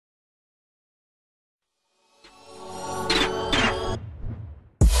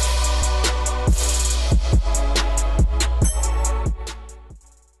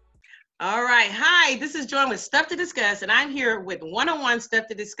Hi, this is Joan with Stuff to Discuss, and I'm here with one-on-one Stuff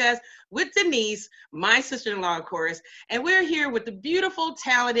to Discuss with Denise, my sister-in-law, of course, and we're here with the beautiful,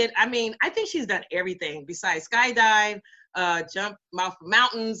 talented, I think she's done everything besides skydive, jump off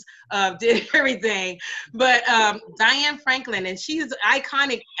mountains, did everything, but Diane Franklin, and she's an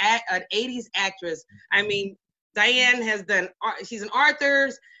iconic an 80s actress. Diane has done, she's an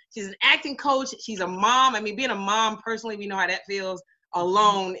author, she's an acting coach, she's a mom. Being a mom, personally, we know how that feels.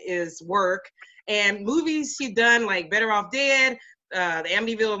 Alone is work. And movies she's done like Better Off Dead, the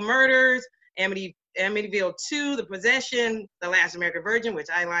Amityville Murders, Amityville 2, The Possession, The Last American Virgin, which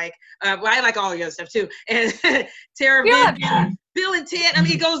I like. Well, I like all the other stuff too. And Terror Vision, Bill and Ted.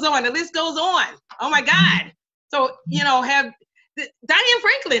 It goes on. The list goes on. Oh my God. So, have Diane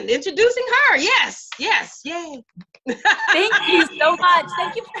Franklin, introducing her. Yes, yay. Thank you so much.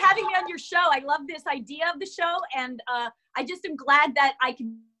 Thank you for having me on your show. I love this idea of the show, and I just am glad that I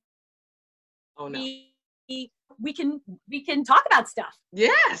can. Oh no. We can talk about stuff.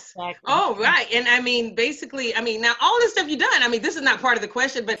 Yes. Exactly. Oh, right. And basically, now all this stuff you've done, this is not part of the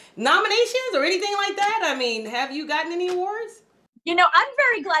question, but nominations or anything like that? Have you gotten any awards? I'm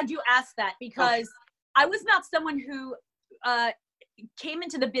very glad you asked that, because I was not someone who came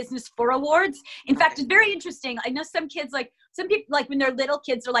into the business for awards. In fact, it's very interesting. I know some people, when they're little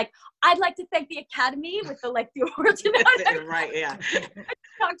kids, are like, I'd like to thank the Academy with the awards. Right, yeah.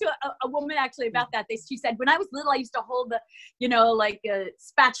 I talked to a woman actually about that. She said, when I was little, I used to hold a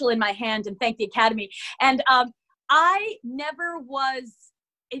spatula in my hand and thank the Academy. And I never was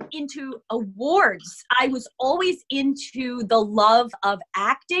into awards. I was always into the love of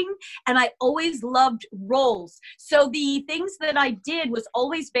acting, and I always loved roles. So the things that I did was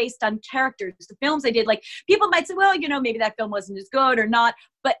always based on characters. The films I did, people might say, well, maybe that film wasn't as good or not,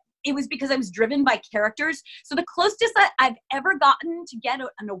 but it was because I was driven by characters. So the closest that I've ever gotten to get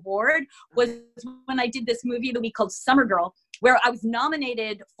an award was when I did this movie that we called Summer Girl, where I was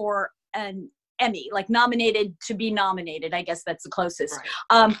nominated for an Emmy, nominated to be nominated. I guess that's the closest,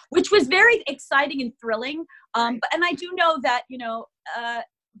 right. Which was very exciting and thrilling. And I do know that,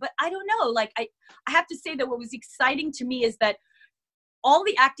 but I don't know, I have to say that what was exciting to me is that all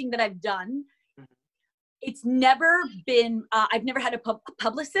the acting that I've done, it's never been, I've never had a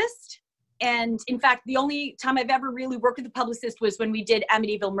publicist. And in fact, the only time I've ever really worked with a publicist was when we did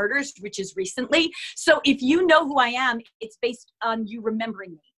Amityville Murders, which is recently. So if you know who I am, it's based on you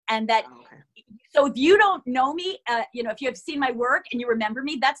remembering me. And that, so if you don't know me, if you have seen my work and you remember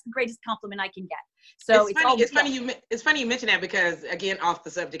me, that's the greatest compliment I can get. So it's funny you mention that, because again, off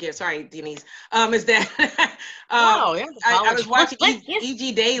the subject here, sorry, Denise, is that I was watching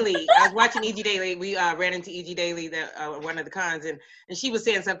E.G. Daily. We ran into E.G. Daily, one of the cons, and she was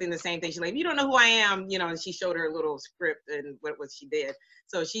saying something the same thing. She's like, you don't know who I am, and she showed her a little script and what she did.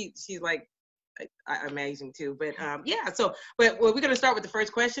 So she's like, amazing too. But but we're going to start with the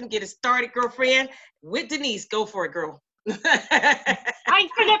first question. Get it started, girlfriend, with Denise. Go for it, girl. I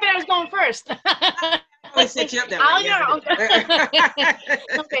forgot that I was going first. I always set you up that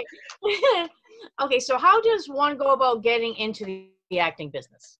way. Okay. Okay, so how does one go about getting into the acting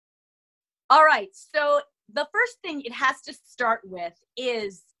business? All right, so the first thing it has to start with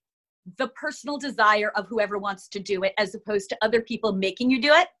is the personal desire of whoever wants to do it, as opposed to other people making you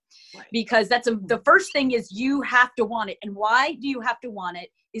do it. Right. Because the first thing is you have to want it. And why do you have to want it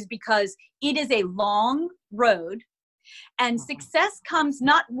is because it is a long road, and success comes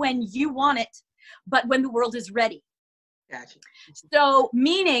not when you want it, but when the world is ready. Gotcha. So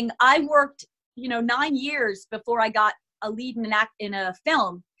meaning I worked, 9 years before I got a lead in a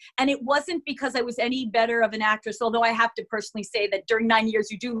film. And it wasn't because I was any better of an actress, although I have to personally say that during 9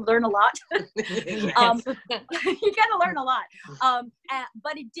 years, you do learn a lot. You got to learn a lot.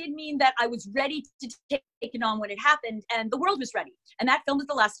 But it did mean that I was ready to take it on when it happened, and the world was ready. And that film was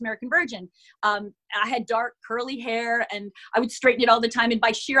The Last American Virgin. I had dark curly hair, and I would straighten it all the time. And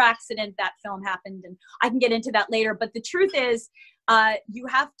by sheer accident, that film happened. And I can get into that later. But the truth is, you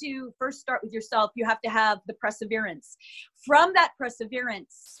have to first start with yourself. You have to have the perseverance. From that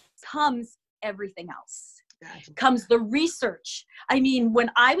perseverance comes everything else. Gotcha. Comes the research.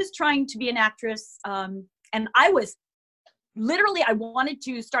 When I was trying to be an actress, and I wanted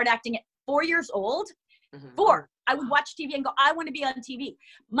to start acting at 4 years old. I would watch TV and go, I want to be on TV.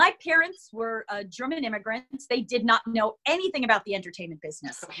 My parents were German immigrants. They did not know anything about the entertainment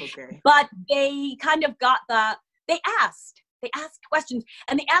business. Okay. But they kind of got they asked. They asked questions,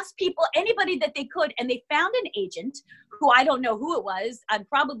 and they asked people, anybody that they could, and they found an agent who I don't know who it was, and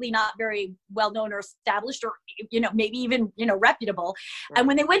probably not very well known or established, or maybe even reputable. Right. And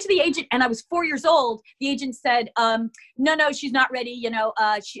when they went to the agent, and I was 4 years old, the agent said, no, she's not ready.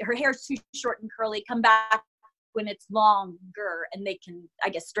 Her hair's too short and curly. Come back when it's longer, and they can, I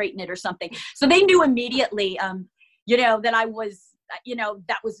guess, straighten it or something. So they knew immediately, that I was,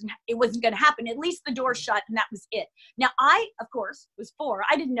 it wasn't going to happen. At least the door shut, and that was it. Now, I, of course, was 4.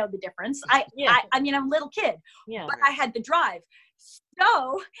 I didn't know the difference. I'm a little kid, but I had the drive.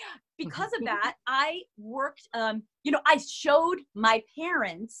 So because of that, I worked, I showed my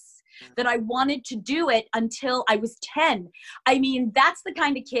parents that I wanted to do it until I was 10. I mean, that's the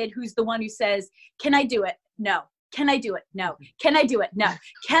kind of kid who's the one who says, can I do it? No. Can I do it? No. Can I do it? No.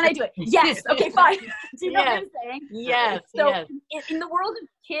 Can I do it? Yes. Okay, fine. Do you know what I'm saying? Yes. So in the world of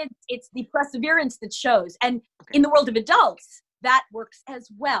kids, it's the perseverance that shows. And in the world of adults, that works as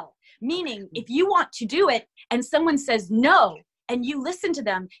well. Meaning, if you want to do it and someone says no, and you listen to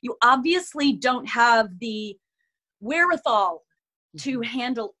them, you obviously don't have the wherewithal to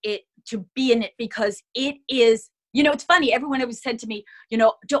handle it, to be in it, because it is, it's funny. Everyone always said to me,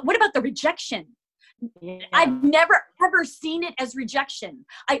 what about the rejection? Yeah. I've never ever seen it as rejection.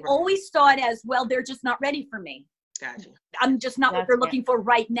 I always saw it as, well, they're just not ready for me. Gotcha. I'm just not what they're looking for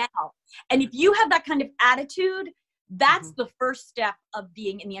right now. And if you have that kind of attitude, that's the first step of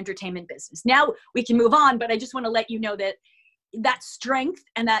being in the entertainment business. Now we can move on, but I just want to let you know that strength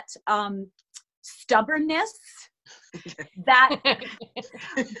and that stubbornness, that,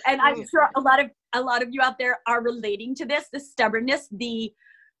 and I'm sure a lot of you out there are relating to this, the stubbornness,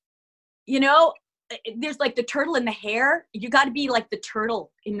 there's like the turtle in the hare. You got to be like the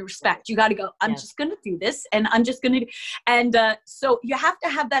turtle in respect. You got to go, I'm just going to do this, and I'm just going to, and so you have to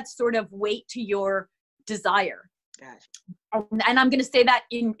have that sort of weight to your desire. Gotcha. And I'm going to say that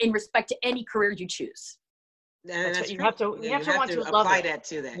in respect to any career you choose. That's you have to want to apply that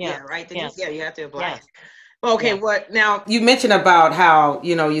to that. Yeah, right. Yes. Yeah, you have to apply it. Okay, what now? You mentioned about how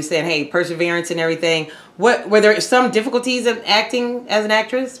you said, hey, perseverance and everything. What were there some difficulties in acting as an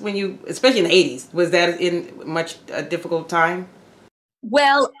actress when you, especially in the 80s? Was that in much a difficult time?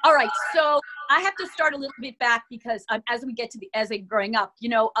 Well, all right. So I have to start a little bit back because as we get to as I'm growing up,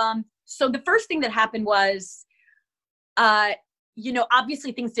 so the first thing that happened was,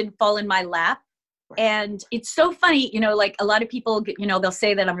 obviously things didn't fall in my lap. And it's so funny, like a lot of people, they'll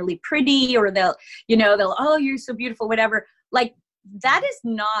say that I'm really pretty, or they'll, oh, you're so beautiful, whatever. Like, that is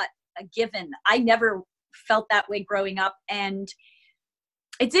not a given. I never felt that way growing up. And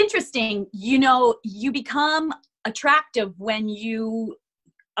it's interesting, you become attractive when you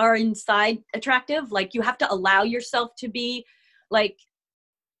are inside attractive. Like, you have to allow yourself to be like,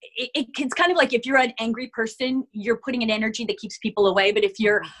 it's kind of like if you're an angry person, you're putting an energy that keeps people away. But if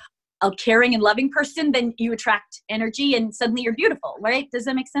you're a caring and loving person, then you attract energy, and suddenly you're beautiful, right? Does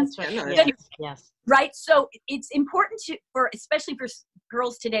that make sense? Right. Yes. Right. So it's important especially for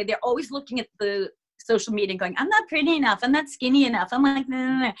girls today, they're always looking at the social media and going, I'm not pretty enough. I'm not skinny enough. I'm like,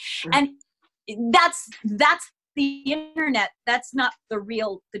 no. And that's the internet. That's not the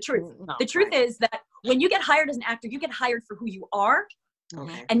truth. No, the truth is that when you get hired as an actor, you get hired for who you are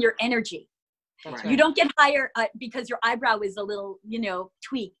and your energy. Right. You don't get hired because your eyebrow is a little,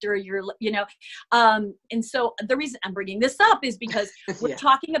 tweaked, or and so the reason I'm bringing this up is because we're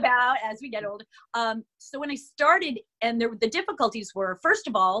talking about as we get older. So when I started, and the difficulties were, first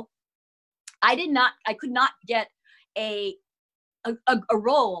of all, I could not get a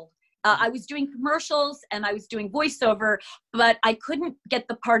role. I was doing commercials and I was doing voiceover, but I couldn't get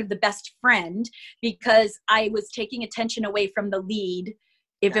the part of the best friend because I was taking attention away from the lead.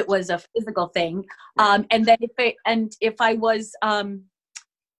 If it was a physical thing, and then if I was, and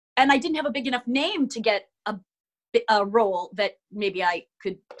I didn't have a big enough name to get a role that maybe I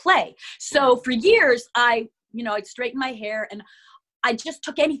could play. So for years, I'd straighten my hair, and I just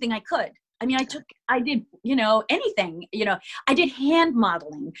took anything I could. I mean, I did, anything. I did hand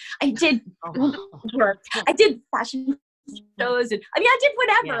modeling. I did work. I did fashion shows, and I did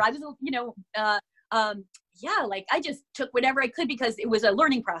whatever. I was, like I just took whatever I could because it was a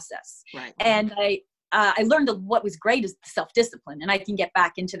learning process. Right. And I learned what was great is self-discipline, and I can get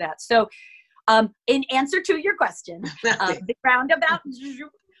back into that. So in answer to your question, the roundabout,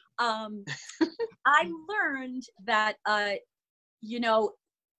 I learned that,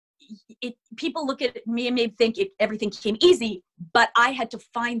 people look at me and maybe think everything came easy, but I had to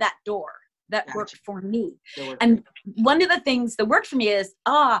find that door that worked for me. And one of the things that worked for me is,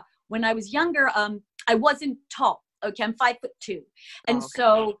 when I was younger, I wasn't tall. Okay, I'm 5'2", and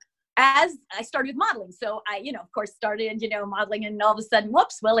so as I started with modeling. So I, of course started, modeling, and all of a sudden,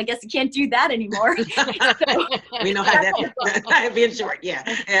 whoops, well, I guess I can't do that anymore. So, we know how that being short. Yeah.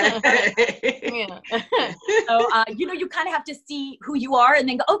 Yeah. So, you kind of have to see who you are and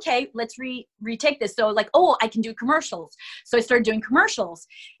then go, okay, let's retake this. So like, oh, I can do commercials. So I started doing commercials,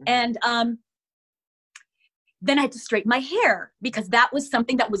 and then I had to straighten my hair because that was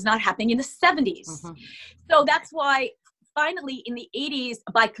something that was not happening in the 70s. So that's why finally in the 80s,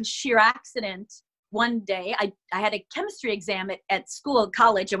 by sheer accident, one day I had a chemistry exam at school,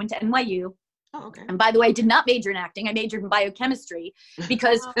 college. I went to NYU. Oh, okay. And by the way, I did not major in acting. I majored in biochemistry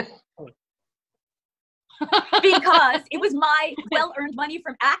because it was my well-earned money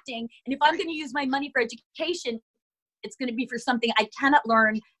from acting. And if I'm going to use my money for education, it's going to be for something I cannot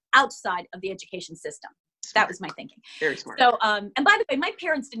learn outside of the education system. Smart. That was my thinking. Very smart. So, and by the way, my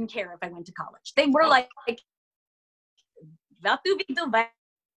parents didn't care if I went to college. They were like, happy,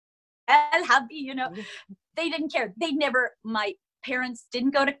 they didn't care. My parents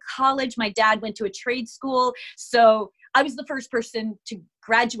didn't go to college. My dad went to a trade school. So I was the first person to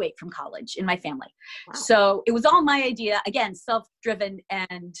graduate from college in my family. Wow. So it was all my idea. Again, self-driven,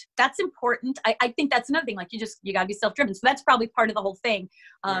 and that's important. I think that's another thing. Like you gotta be self-driven. So that's probably part of the whole thing.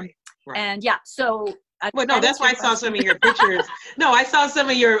 Right. And yeah, so. Well, no, that's why I saw some of your pictures. No, I saw some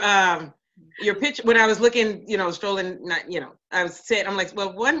of your picture when I was looking, strolling, I was sitting, I'm like,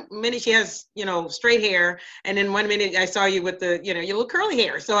 well, one minute she has, straight hair. And then 1 minute I saw you with the, your little curly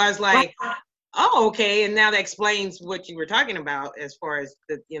hair. So I was like, oh, okay. And now that explains what you were talking about as far as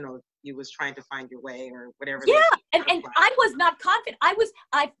the, you was trying to find your way or whatever. Yeah. And I was not confident.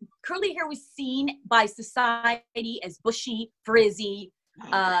 Curly hair was seen by society as bushy, frizzy.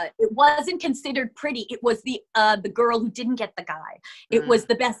 It wasn't considered pretty. It was the girl who didn't get the guy. It was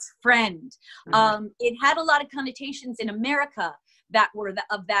the best friend. It had a lot of connotations in America that were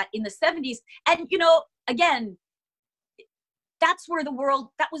of that in the 70s. And, again, that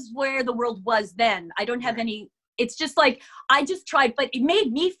was where the world was then. I don't have any, it's just like, I just tried, but it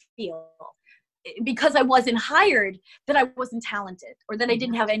made me feel, because I wasn't hired, that I wasn't talented or that I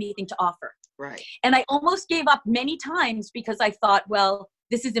didn't have anything to offer. Right. And I almost gave up many times because I thought, well,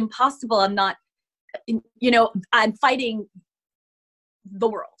 this is impossible. I'm not, I'm fighting the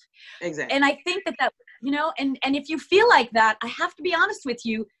world. Exactly. And I think that, and if you feel like that, I have to be honest with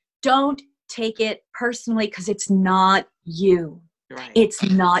you, don't take it personally because it's not you. Right. It's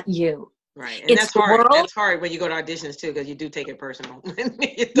not you. Right. And that's hard. That's hard when you go to auditions too, because you do take it personal.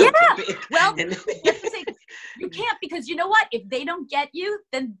 Yeah. Well, you can't, because you know what? If they don't get you,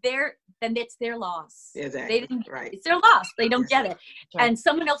 then it's their loss. Exactly. It's their loss. They don't get it. Right. And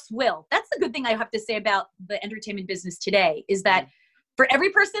someone else will. That's the good thing I have to say about the entertainment business today is that for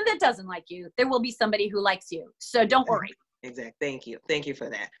every person that doesn't like you, there will be somebody who likes you. So don't worry. Exactly. Thank you. Thank you for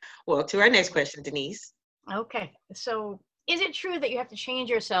that. Well, to our next question, Denise. Okay. So is it true that you have to change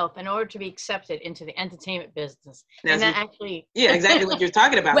yourself in order to be accepted into the entertainment business? Now, and that actually... Yeah, exactly what you're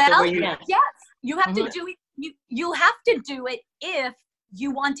talking about. Well, so yes. You have to do it. You'll have to do it if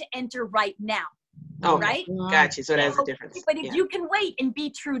you want to enter right now. Oh, right? Gotcha. So that's the difference. But if you can wait and be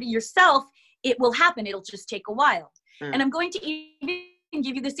true to yourself, it will happen. It'll just take a while. And I'm going to even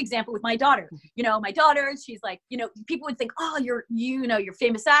give you this example with my daughter. My daughter, she's like, people would think, oh, you're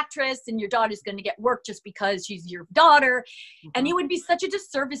famous actress and your daughter's going to get work just because she's your daughter. And it would be such a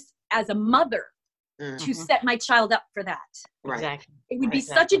disservice as a mother to set my child up for that. Right. Exactly. It would be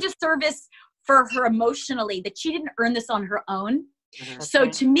such a disservice for her emotionally that she didn't earn this on her own. So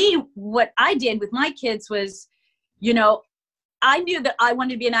to me, what I did with my kids was, I knew that I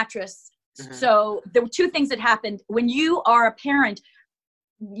wanted to be an actress. So there were two things that happened. When you are a parent,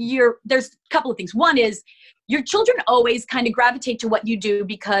 there's a couple of things. One is your children always kind of gravitate to what you do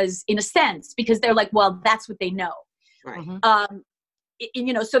because they're like, well, that's what they know. Right.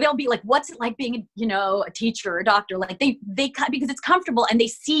 So they'll be like, what's it like being, a teacher or a doctor? Like they because it's comfortable and they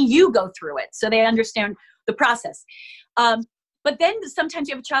see you go through it. So they understand the process. But then sometimes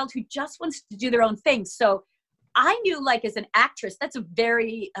you have a child who just wants to do their own thing. So I knew, like, as an actress, that's a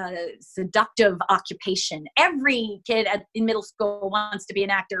very seductive occupation. Every kid in middle school wants to be an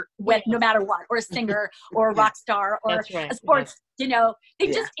actor, no matter what, or a singer, or a rock star, or a sports.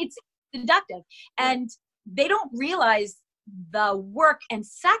 It's seductive, and they don't realize the work and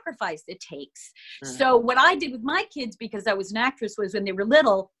sacrifice it takes. So what I did with my kids, because I was an actress, was when they were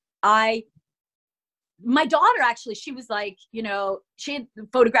little, my daughter, actually, she was like, she had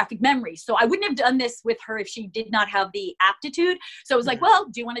photographic memory. So I wouldn't have done this with her if she did not have the aptitude. So I was like, well,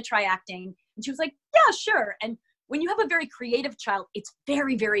 do you want to try acting? And she was like, yeah, sure. And when you have a very creative child, it's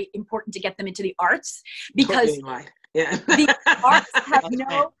very, very important to get them into the arts, because yeah. the arts have That's no,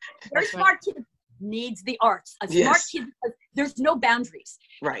 right. very That's smart kid needs the arts. A smart kid, there's no boundaries.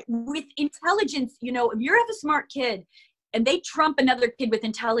 Right. With intelligence, you know, if you have a smart kid and they trump another kid with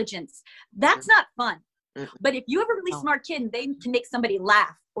intelligence, that's not fun. But if you have a really smart kid and they can make somebody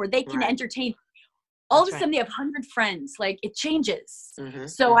laugh, or they can entertain, all of a sudden they have 100 friends. Like, it changes.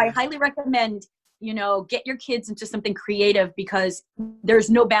 So I highly recommend, you know, get your kids into something creative, because there's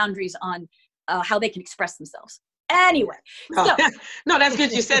no boundaries on how they can express themselves. Anyway, no, that's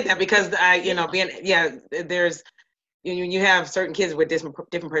good you said that, because you know, there's you have certain kids with different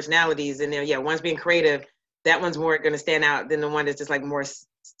personalities, and then one's being creative, that one's more going to stand out than the one that's just like more,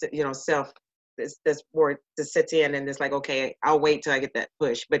 you know, self. That's more to sit in and it's like, okay, I'll wait till I get that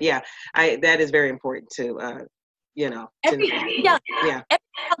push. But that is very important to you know. Every child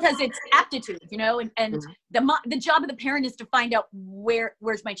has its aptitude, you know, and the job of the parent is to find out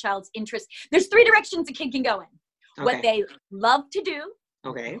where's my child's interest. There's 3 directions a kid can go in. Okay. What they love to do.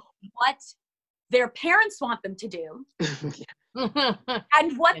 Okay. What their parents want them to do.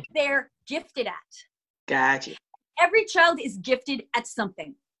 And what they're gifted at. Gotcha. Every child is gifted at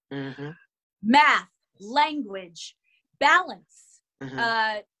something. Math, language, balance,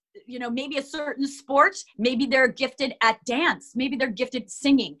 you know, maybe a certain sport, maybe they're gifted at dance, maybe they're gifted at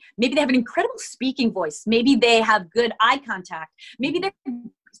singing, maybe they have an incredible speaking voice, maybe they have good eye contact, maybe they're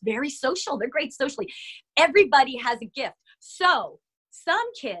very social, they're great socially. Everybody has a gift. So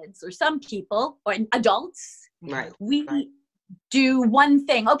some kids or some people or adults, we do one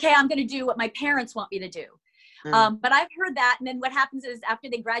thing. Okay, I'm going to do what my parents want me to do. But I've heard that, and then what happens is after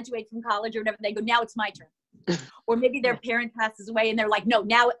they graduate from college or whatever, they go, now it's my turn. Or maybe their parent passes away and they're like, no,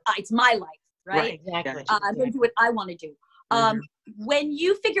 now it's my life, right? Exactly. I'm going to do what I want to do. When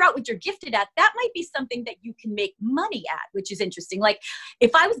you figure out what you're gifted at, that might be something that you can make money at, which is interesting. Like,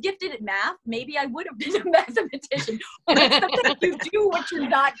 if I was gifted at math, maybe I would have been a mathematician. But it's something you do what you're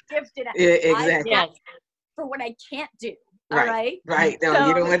not gifted at. Exactly. For what I can't do. All right. Right. No, so,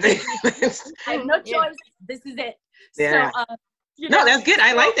 you don't want that. I have no choice. This is it. Yeah. So, you know, no, that's good.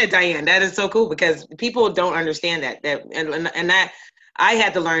 I like that, Diane. That is so cool, because people don't understand that. And that I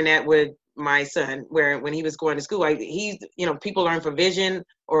had to learn that with my son, where when he was going to school, people learn for vision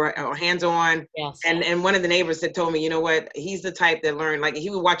or hands-on. Yes. And one of the neighbors had told me, you know what, he's the type that learned, like he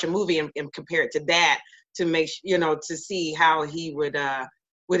would watch a movie and compare it to that to make, to see how he would,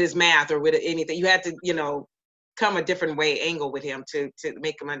 with his math or with anything. You had to, come a different angle with him to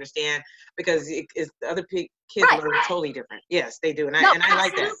make him understand, because the other kids learn totally different. Yes, they do. And I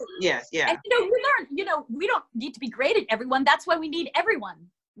like that. Yes. Yeah. And we learn, we don't need to be great at everyone. That's why we need everyone.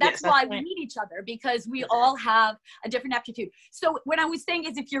 That's why we need each other, because we all have a different aptitude. So what I was saying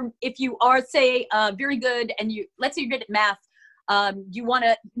is, if you are, say, very good, and let's say you're good at math,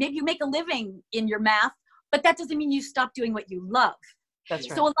 maybe you make a living in your math, but that doesn't mean you stop doing what you love. That's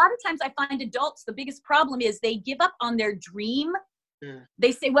right. So a lot of times I find adults, the biggest problem is they give up on their dream.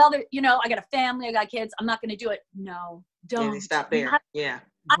 They say, well, I got a family, I got kids, I'm not going to do it. No, don't. Yeah, they stop there. I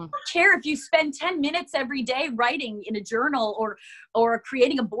don't care if you spend 10 minutes every day writing in a journal or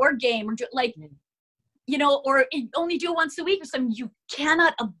creating a board game or or only do it once a week or something. You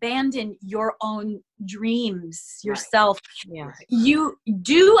cannot abandon your own dreams yourself. Right. Yeah. You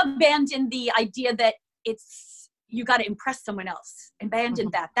do abandon the idea that you got to impress someone else. Abandon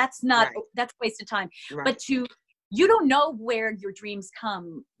that. That's a waste of time. Right. But you don't know where your dreams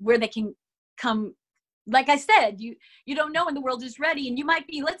where they can come. Like I said, you don't know when the world is ready, and you might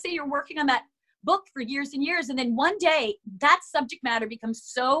be, let's say you're working on that book for years and years, and then one day that subject matter becomes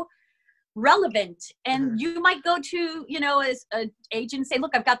so relevant, and you might go to, as an agent and say,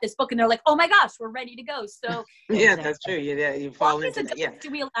 look, I've got this book, and they're like, oh my gosh, we're ready to go. So yeah, that's true. Yeah, you fall into that. Yeah. Do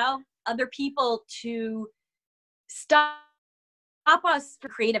we allow other people to stop us for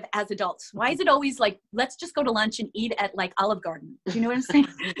creative as adults? Why is it always like, let's just go to lunch and eat at like Olive Garden? Do you know what I'm saying?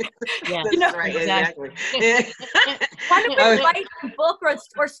 Yeah, right, exactly. Why don't we write a book or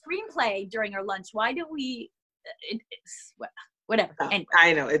screenplay during our lunch? Why do we? Whatever. Anyway.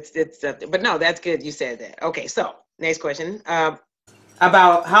 I know it's but no, that's good. You said that. Okay, so next question.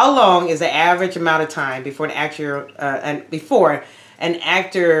 About how long is the average amount of time before an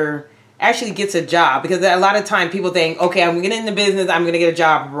actor actually gets a job? Because a lot of time people think, okay, I'm getting in the business, I'm going to get a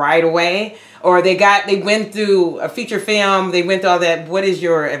job right away. Or they went through a feature film, they went through all that. What is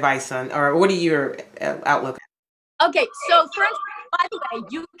your advice on, or what are your outlook? Okay, so first, by the way,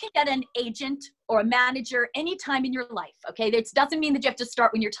 you can get an agent or a manager anytime in your life, okay? It doesn't mean that you have to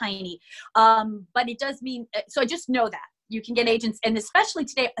start when you're tiny, but it does mean, so just know that. You can get agents, and especially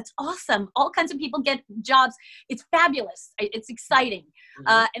today, it's awesome. All kinds of people get jobs. It's fabulous. It's exciting.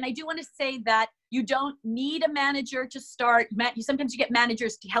 And I do want to say that you don't need a manager to start. Sometimes you get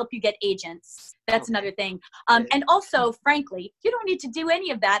managers to help you get agents. That's another thing. And also, frankly, you don't need to do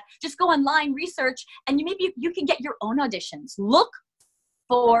any of that. Just go online, research, and maybe you can get your own auditions. Look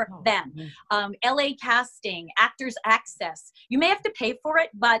for them. LA Casting, Actors Access. You may have to pay for it,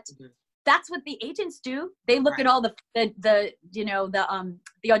 but that's what the agents do. They look at all the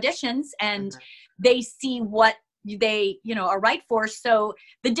auditions, and they see what they are right for. So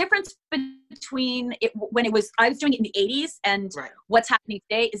the difference between when I was doing it in the 80s and what's happening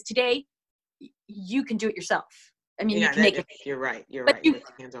today you can do it yourself. I mean, you can make it. You're right. But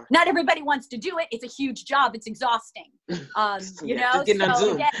not everybody wants to do it. It's a huge job. It's exhausting. You know, getting on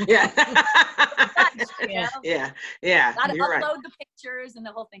Zoom. Yeah. Gotta upload the pictures and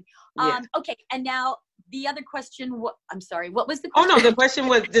the whole thing. Okay. And now the other question. I'm sorry. What was the question? Oh no, the question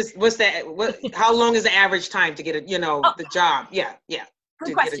was this. How long is the average time to get the job? Yeah.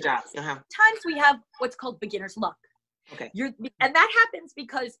 Good question. Get a job. Times we have what's called beginner's luck. Okay. And that happens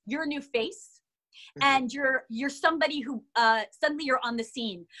because you're a new face. And you're somebody who suddenly you're on the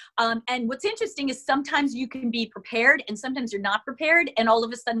scene. And what's interesting is sometimes you can be prepared and sometimes you're not prepared. And all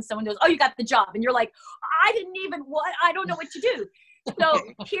of a sudden someone goes, oh, you got the job. And you're like, I don't know what to do. So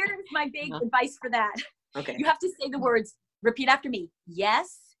here's my big advice for that. Okay. You have to say the words, repeat after me.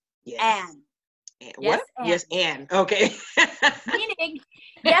 Yes. And. What? Yes, and. Okay. Meaning,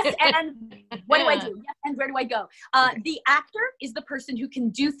 yes, and what do I do? Yes, and where do I go? The actor is the person who can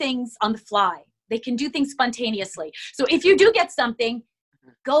do things on the fly. They can do things spontaneously. So if you do get something,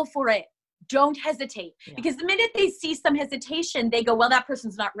 go for it. Don't hesitate. Because the minute they see some hesitation, they go, well, that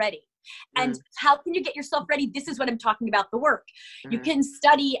person's not ready. And how can you get yourself ready? This is what I'm talking about, the work. You can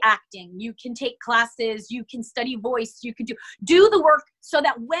study acting. You can take classes. You can study voice. You can do the work so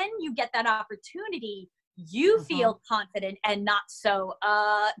that when you get that opportunity, you feel confident and not so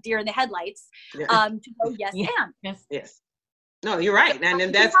deer in the headlights to go, yes, and. Yes. No, you're right. And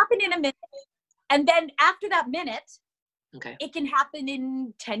then that's happen in a minute. And then after that minute, it can happen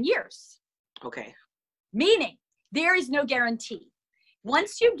in 10 years. Okay. Meaning there is no guarantee.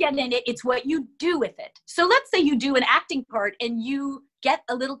 Once you get in it, it's what you do with it. So let's say you do an acting part and you get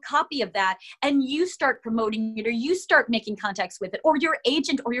a little copy of that and you start promoting it or you start making contacts with it or your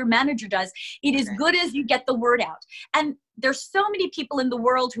agent or your manager does. It is good as you get the word out. And there's so many people in the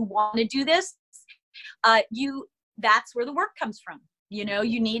world who want to do this. That's where the work comes from. You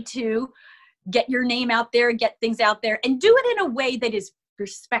need to get your name out there, get things out there, and do it in a way that is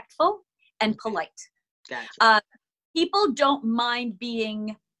respectful and polite. Gotcha. People don't mind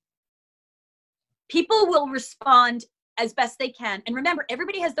people will respond as best they can. And remember,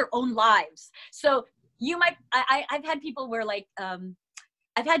 everybody has their own lives. So I've had people where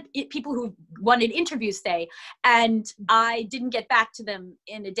I've had people who wanted interviews, say, and I didn't get back to them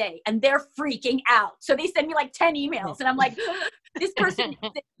in a day and they're freaking out. So they send me like 10 emails and I'm like, this person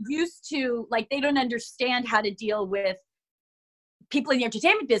is used to, they don't understand how to deal with people in the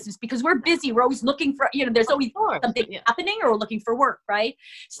entertainment business because we're busy. We're always looking for, there's always something happening or we're looking for work, right?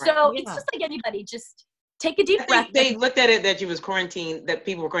 So it's just like anybody, just take a deep breath. They looked at it that you was quarantined, that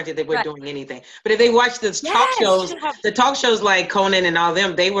people were quarantined, they weren't doing anything. But if they watched the talk shows like Conan and all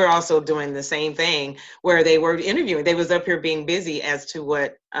them, they were also doing the same thing where they were interviewing. They was up here being busy as to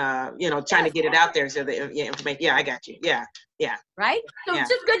what, trying to get it out there. So the information. Yeah, I got you. Yeah. Right. So it's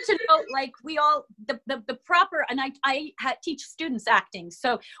just good to know, we all, the proper, and I teach students acting.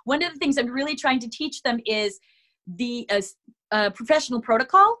 So one of the things I'm really trying to teach them is the professional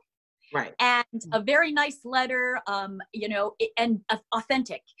protocol. Right. And a very nice letter, and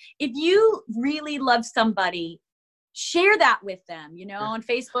authentic. If you really love somebody, share that with them, on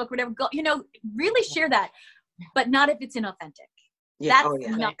Facebook, whatever, really share that, but not if it's inauthentic. Yeah.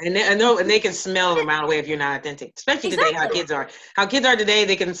 And they can smell a mile away if you're not authentic, especially today, how kids are. How kids are today,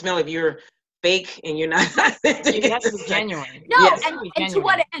 they can smell if you're fake and you're not authentic. You have to be genuine. No, and to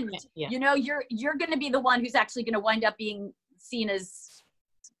what end? You're going to be the one who's actually going to wind up being seen as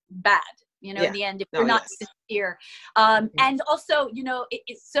bad, in the end, if you're not sincere. And also,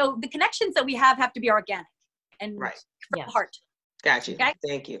 so the connections that we have to be organic and from the heart. Got you. Okay?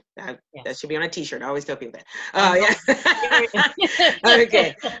 Thank you. That should be on a t-shirt. I always tell people that.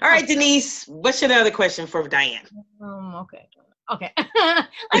 Okay. All right, Denise, what's your other question for Diane? Okay.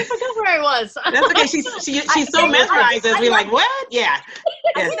 I forgot where I was. That's okay. She's so mesmerized as we're like, what? Yeah.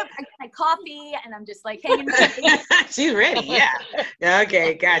 I get my coffee and I'm just like hanging. She's ready. Yeah.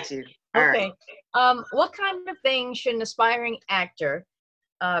 Okay. Got you. All right. What kind of things should an aspiring actor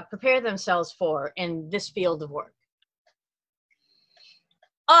prepare themselves for in this field of work?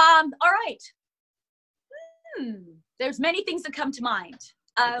 All right. There's many things that come to mind.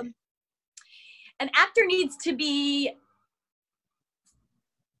 An actor needs to be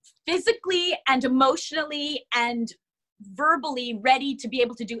physically and emotionally and verbally ready to be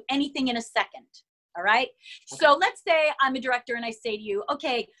able to do anything in a second. All right. Okay. So let's say I'm a director and I say to you,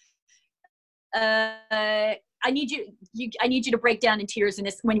 okay, I need you to break down in tears in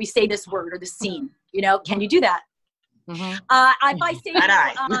this when we say this word or this scene. You know, can you do that? Mm-hmm. If I say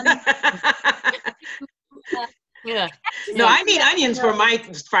yeah. No, I need onions for my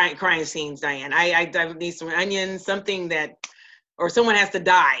crying scenes, Diane. I need some onions, something that, or someone has to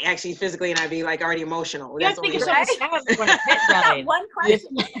die actually physically, and I'd be like already emotional. That's only right. One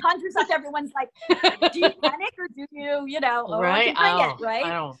question conjures up everyone's like, do you panic or do you know, right? Bring it, right? I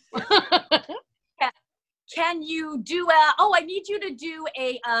don't. Yeah. Can you do I need you to do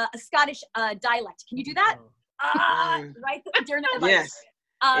a Scottish dialect. Can you do that? Right during the yes.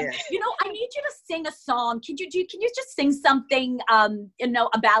 You know, I need you to sing a song. Can you just sing something, you know,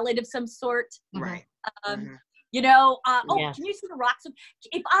 a ballad of some sort? Right. You know, can you sing a rock song?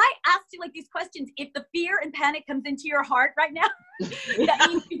 If I asked you like these questions, if the fear and panic comes into your heart right now, that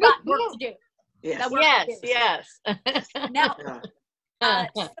means you've got work to do. Yes. Now,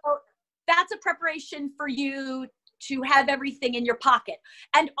 so that's a preparation for you to have everything in your pocket.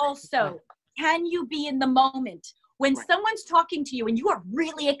 And also, can you be in the moment? When someone's talking to you and you are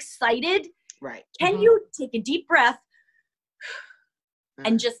really excited, can you take a deep breath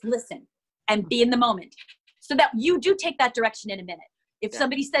and just listen and be in the moment so that you do take that direction in a minute? If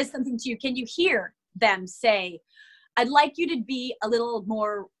somebody says something to you, can you hear them say, I'd like you to be a little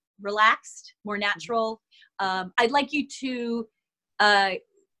more relaxed, more natural. I'd like you to,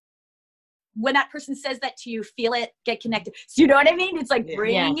 when that person says that to you, feel it, get connected. So you know what I mean? It's like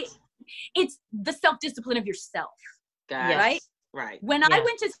it's the self-discipline of yourself. Right? Right. When I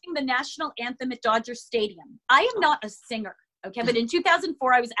went to sing the national anthem at Dodger Stadium, I am not a singer. Okay. But in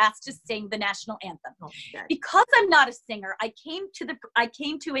 2004, I was asked to sing the national anthem. Because I'm not a singer, I came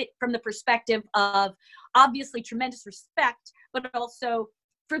to it from the perspective of obviously tremendous respect, but also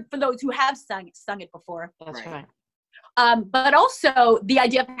for those who have sung it before. That's right. But also the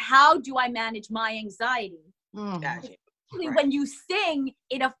idea of how do I manage my anxiety? Gotcha. When you sing,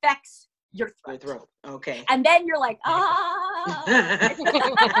 it affects your throat. Okay. And then you're like, No.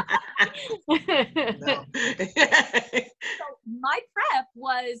 So my prep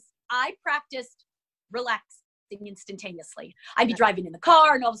was I practiced relaxing instantaneously. I'd be driving in the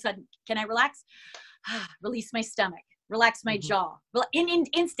car and all of a sudden, can I relax? Release my stomach, relax my jaw, in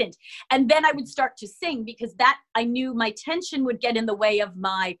instant. And then I would start to sing because that I knew my tension would get in the way of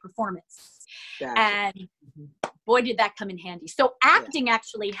my performance. Gotcha. And boy, did that come in handy. So acting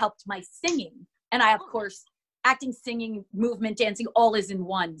actually helped my singing. And I, of course, acting, singing, movement, dancing, all is in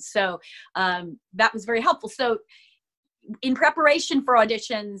one. So that was very helpful. So in preparation for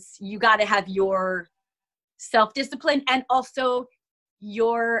auditions, you got to have your self-discipline and also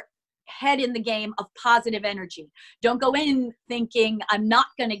your head in the game of positive energy. Don't go in thinking I'm not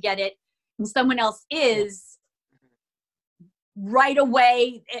going to get it and someone else is right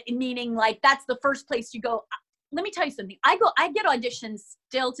away, meaning like that's the first place you go. Let me tell you something. I get auditions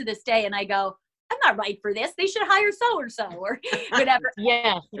still to this day and I go, I'm not right for this. They should hire so-or-so or whatever.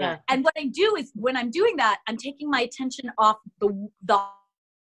 Yeah. And what I do is when I'm doing that, I'm taking my attention off the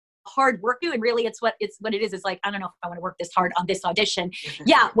hard work. And really it's what it is. It's like, I don't know if I want to work this hard on this audition.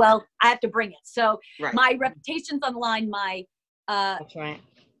 Yeah, well, I have to bring it. So my reputation's on the line. That's right.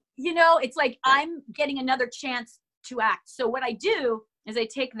 You know, it's like I'm getting another chance to act. So what I do is I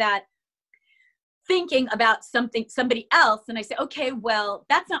take that thinking about somebody else and I say, okay, well,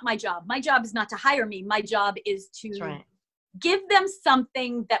 that's not my job. My job is not to hire me. My job is to give them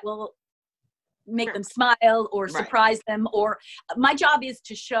something that will make them smile or surprise them, or my job is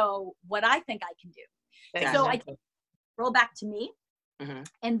to show what I think I can do. So I roll back to me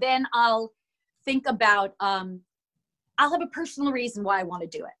and then I'll think about, I'll have a personal reason why I want to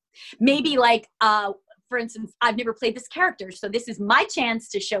do it. Maybe like, for instance, I've never played this character, so this is my chance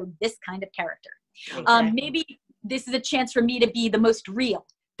to show this kind of character. Maybe this is a chance for me to be the most real.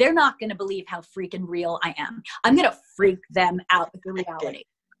 They're not going to believe how freaking real I am. I'm going to freak them out with the reality.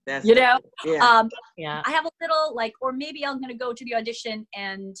 That's you know? Yeah. I have a little like, or maybe I'm going to go to the audition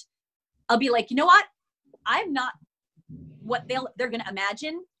and I'll be like, you know what? I'm not what they're going to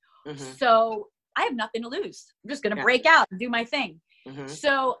imagine. So I have nothing to lose. I'm just going to break out and do my thing.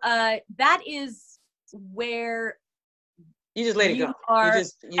 So that is where you just let it go.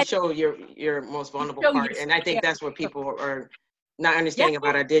 You show your most vulnerable part. And I think that's what people are not understanding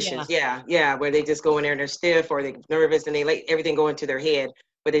about auditions. Yeah, where they just go in there and they're stiff or they're nervous and they let everything go into their head.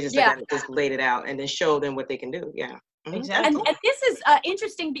 but they just just laid it out and then show them what they can do. Yeah. Exactly. And this is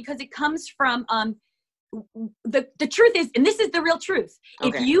interesting because it comes from the truth is, and this is the real truth.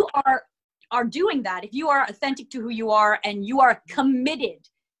 Okay. If you are doing that, if you are authentic to who you are and you are committed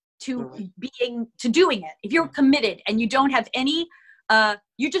to doing it, if you're committed and you don't have any,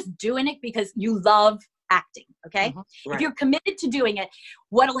 you're just doing it because you love acting. Okay. Right. If you're committed to doing it,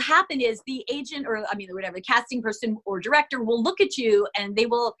 what'll happen is the agent or whatever, the casting person or director will look at you and they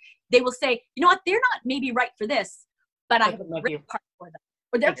will say, you know what, they're not maybe right for this, but I have a great part for them,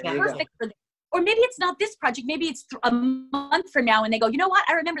 or they're perfect for them. Or maybe it's not this project. Maybe it's a month from now and they go, you know what?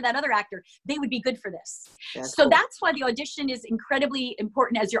 I remember that other actor. They would be good for this. So that's why the audition is incredibly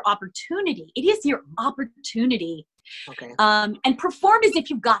important as your opportunity. It is your opportunity. Okay. And perform as if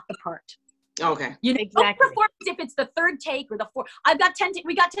you've got the part. Okay. You know, don't perform as if it's the third take or the fourth. I've got 10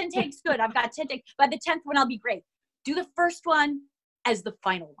 we got 10 takes. Good. I've got 10 takes. By the 10th one, I'll be great. Do the first one as the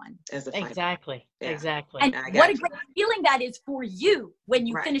final one. Exactly. Yeah. Exactly. And what a great feeling that is for you when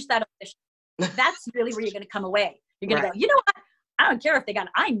you finish that audition. That's really where you're going to come away. You're going to go, you know what? I don't care if they got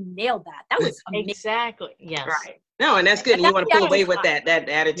it. I nailed that. That was amazing. Exactly. Yes. Right. No, and that's good. And you want to pull away with that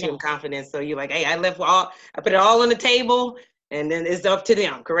attitude and confidence. So you're like, hey, I put it all on the table and then it's up to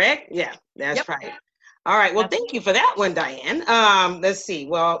them. Correct? Yeah, that's right. All right. Well, thank you for that one, Diane. Let's see.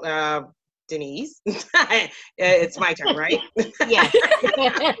 Well, Denise, it's my turn, right? Yeah.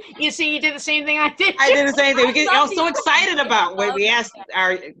 You see, you did the same thing I did. I did the same thing. I was so excited about what we asked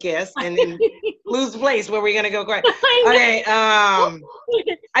our guests and then lose place where we're going to go. Okay.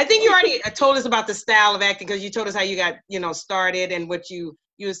 I think you already told us about the style of acting because you told us how you got, started and what you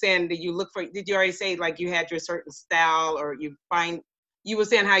were saying that you look for. Did you already say like you had your certain style or you were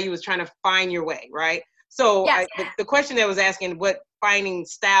saying how you was trying to find your way, right? So yes. The question that was asking what finding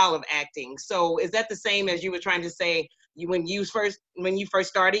style of acting. So is that the same as you were trying to say when you first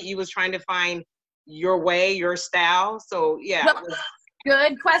started, you was trying to find your way, your style? So yeah. Well,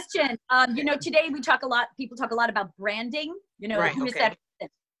 good question. Today people talk a lot about branding, who is that?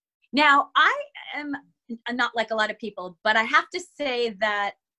 Now I am not like a lot of people, but I have to say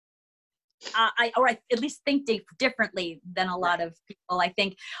that I at least think differently than a lot of people.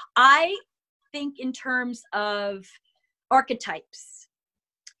 I think in terms of archetypes.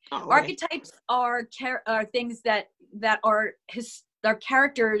 Archetypes are things that are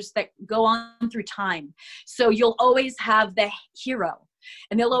characters that go on through time. So you'll always have the hero,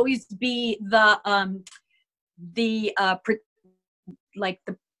 and there'll always be the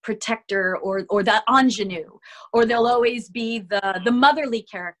protector or the ingenue, or there'll always be the motherly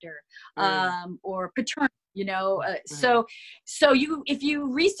character, or paternal. So if you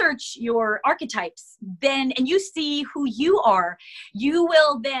research your archetypes then and you see who you are, you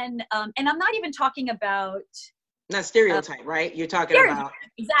will then and I'm not even talking about not stereotype, right? You're talking about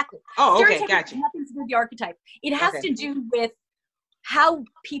exactly. Oh, okay, gotcha. Nothing to do with the archetype. It has to do with how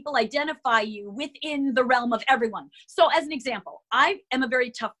people identify you within the realm of everyone. So as an example, I am a very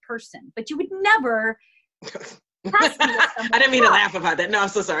tough person, but you would never I didn't mean to laugh about that. No, I'm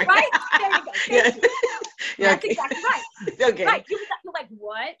so sorry. Right? There you go. Yeah. That's exactly right. Okay. Right. You're like,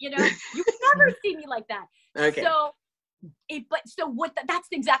 what? You would never see me like that. Okay. That's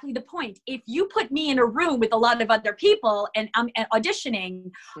exactly the point. If you put me in a room with a lot of other people and I'm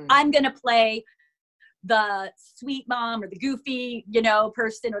auditioning, I'm going to play the sweet mom or the goofy,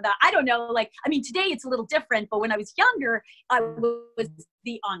 person or I don't know. Today it's a little different, but when I was younger, I was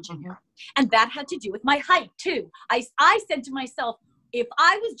the ingenue. And that had to do with my height too. I said to myself, if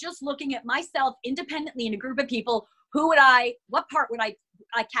I was just looking at myself independently in a group of people, what part would I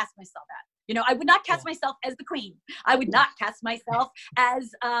cast myself at? I would not cast myself as the queen. I would not cast myself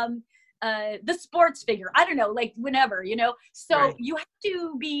as the sports figure. I don't know, whenever, So you have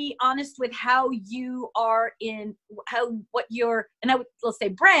to be honest with how you are let's say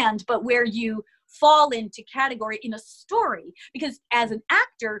brand, but where you fall into category in a story, because as an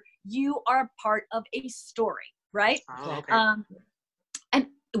actor, you are part of a story, right? Oh, okay. And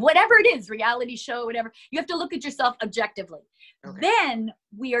whatever it is, reality show, whatever, you have to look at yourself objectively. Okay. Then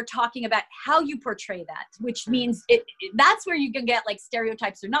we are talking about how you portray that, which means that's where you can get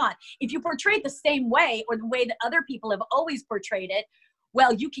stereotypes or not. If you portray it the same way or the way that other people have always portrayed it,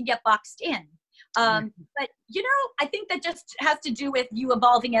 well, you can get boxed in. But, I think that just has to do with you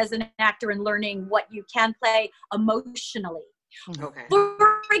evolving as an actor and learning what you can play emotionally. Okay.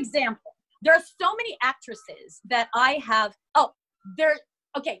 For example, there are so many actresses that I have.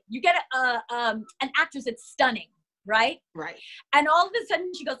 You get an actress that's stunning, right? Right. And all of a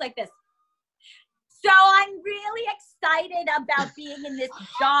sudden she goes like this. So I'm really excited about being in this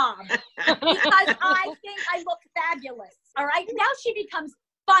job because I think I look fabulous. All right. Now she becomes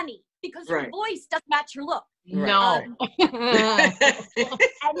funny because her Right. voice doesn't match her look. No. And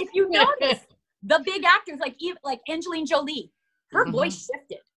if you notice, the big actors like Angelina Jolie, her voice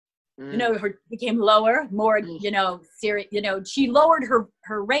shifted. You know, her became lower, more, you know, serious, you know, she lowered her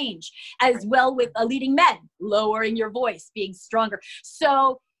range as well with leading men, lowering your voice, being stronger.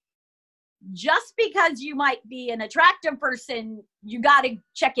 So just because you might be an attractive person, you got to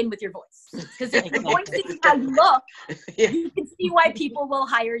check in with your voice. Because if your voice is how you look, you can see why people will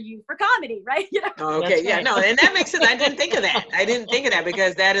hire you for comedy, right? You know? Okay, yeah, no, and that makes sense. I didn't think of that. I didn't think of that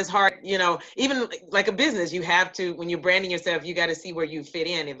because that is hard, you know, even like a business, you have to, when you're branding yourself, you got to see where you fit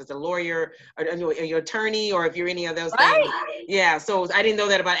in. If it's a lawyer or your attorney, or if you're any of those things. Yeah, so I didn't know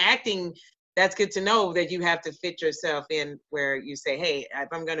that about acting. That's good to know that you have to fit yourself in where you say, hey, if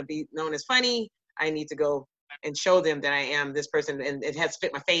I'm going to be known as funny, I need to go and show them that I am this person, and it has to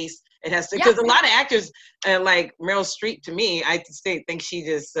fit my face. It has to, because a lot of actors, like Meryl Streep, to me, I think she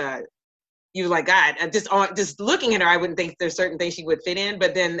just, you like, God, just looking at her, I wouldn't think there's certain things she would fit in,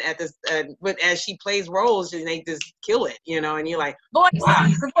 but then but as she plays roles, they just kill it, you know, and you're like, voice, wow.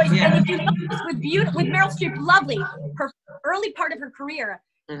 her voice. Yeah. And if you notice with Meryl Streep, lovely, her early part of her career,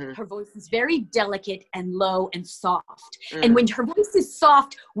 her voice is very delicate and low and soft. And when her voice is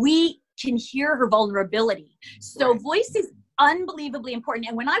soft, we can hear her vulnerability. So voice is unbelievably important.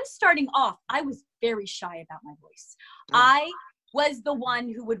 And when I was starting off, I was very shy about my voice. I was the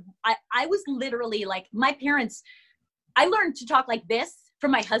one who I was literally like, my parents, I learned to talk like this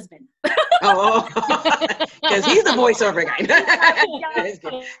from my husband. Because he's the voiceover guy.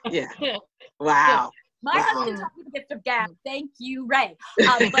 Yeah. Wow. My husband taught me the gift of gab. Thank you, Ray.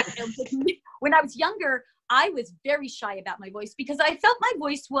 But when I was younger, I was very shy about my voice because I felt my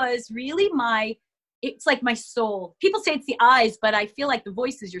voice was really it's like my soul. People say it's the eyes, but I feel like the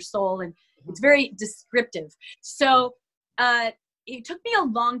voice is your soul, and it's very descriptive. So it took me a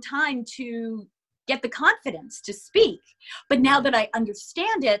long time to get the confidence to speak. But now that I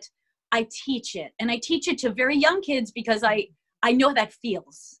understand it, I teach it. And I teach it to very young kids because I know how that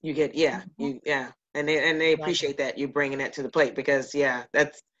feels. You get, and they appreciate that you bringing that to the plate, because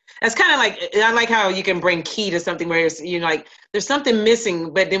that's kind of like, I like how you can bring key to something where you're like, there's something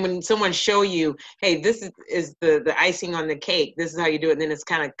missing, but then when someone show you, hey, this is the icing on the cake, this is how you do it, and then it's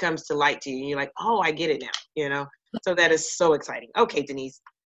kind of comes to light to you, and you're like, oh, I get it now, you know. So that is so exciting. Okay, Denise,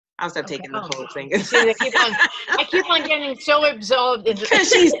 I'll stop taking the whole thing. See, I keep on getting so absorbed into because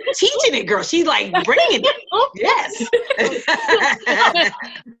she's teaching it, girl. She's like bringing it. Yes.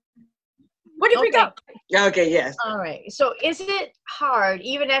 Where did we go? Okay, yes. All right. So is it hard,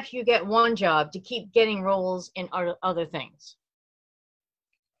 even if you get one job, to keep getting roles in other things?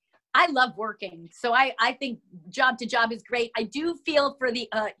 I love working. So I think job to job is great. I do feel for the,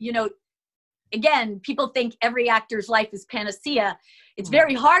 again, people think every actor's life is panacea. It's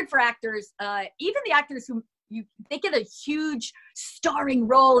very hard for actors, even the actors who they get a huge starring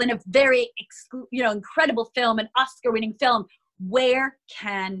role in a very, incredible film, an Oscar-winning film. Where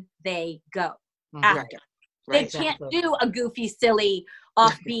can they go after? They can't do a goofy, silly,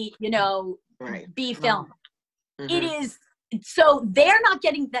 offbeat, B film. It is, so they're not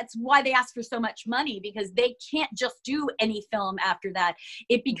getting, that's why they ask for so much money, because they can't just do any film after that.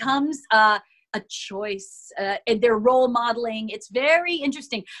 It becomes a choice, and their role modeling. It's very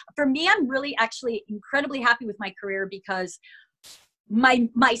interesting. For me, I'm really actually incredibly happy with my career because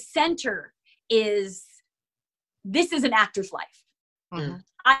my center is, this is an actor's life. For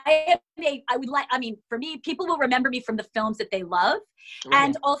me, people will remember me from the films that they love.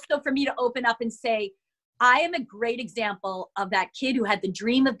 And also for me to open up and say, I am a great example of that kid who had the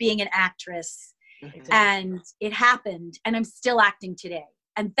dream of being an actress and it happened, and I'm still acting today.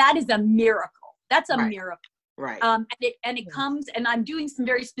 And that is a miracle. That's a miracle. Right. And it comes, and I'm doing some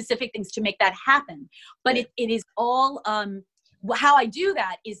very specific things to make that happen. But it is all, how I do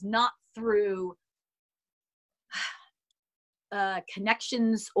that is not through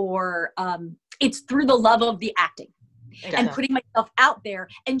connections or it's through the love of the acting and putting myself out there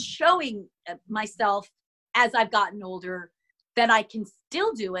and showing myself as I've gotten older that I can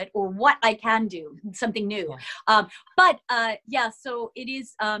still do it, or what I can do, something new. So it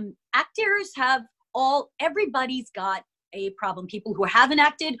is, actors have everybody's got a problem. People who haven't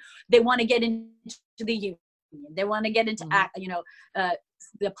acted, they want to get into the union. They want to get into a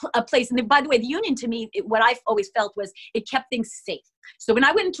place. And by the way, the union to me, what I've always felt was it kept things safe. So when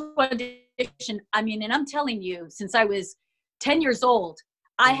I went into audition, and I'm telling you, since I was 10 years old,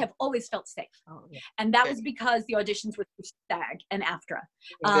 I have always felt safe. And that was because the auditions were through SAG and AFTRA.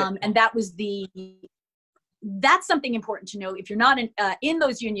 And that's something important to know. If you're not in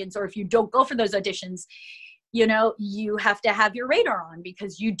those unions, or if you don't go for those auditions, you know, you have to have your radar on,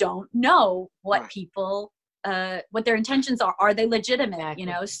 because you don't know what people, what their intentions are. Are they legitimate? Exactly. You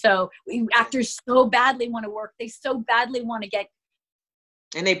know, so actors so badly want to work. They so badly want to get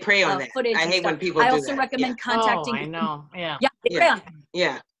and they prey on that. Footage. I hate when people do I that. also recommend contacting. Oh, I know. Yeah. Yeah, they prey on it.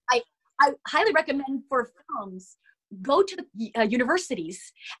 Yeah. I highly recommend for films, go to the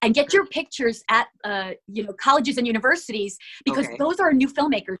universities and get your pictures at you know, colleges and universities, because those are new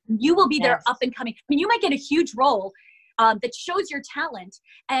filmmakers. You will be there up and coming. I mean, you might get a huge role that shows your talent,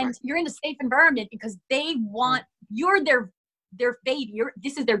 and you're in a safe environment because they want, you're their baby.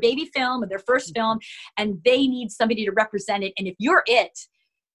 This is their baby film or their first film, and they need somebody to represent it. And if you're it,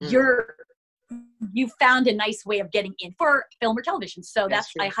 you found a nice way of getting in for film or television. So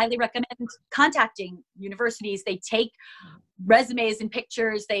I highly recommend contacting universities. They take resumes and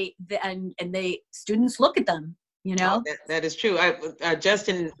pictures. And students look at them, you know. That is true.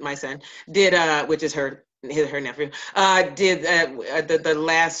 Justin, my son, did which is her nephew, did the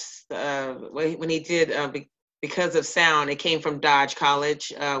last when he did Because of Sound. It came from Dodge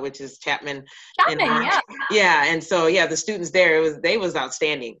College, which is Chapman, yeah. And so the students there, they was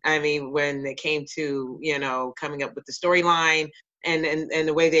outstanding. I mean, when it came to, you know, coming up with the storyline and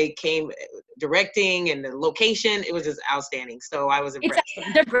the way they came directing and the location, it was just outstanding. So I was impressed.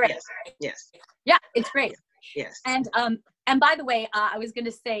 They're great. Yes. Yeah, it's great. Yes. And by the way, I was going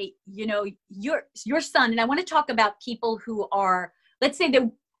to say, you know, your son, and I want to talk about people who are, let's say,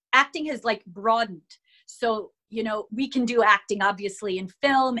 the acting has like broadened. So, you know, we can do acting obviously in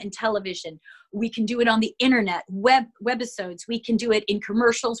film and television. We can do it on the internet, webisodes. We can do it in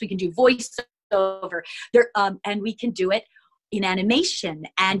commercials. We can do voiceover there, and we can do it in animation,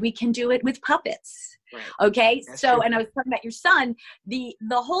 and we can do it with puppets. Right. Okay. That's true. And I was talking about your son, the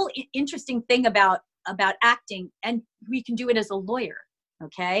whole interesting thing about acting, and we can do it as a lawyer.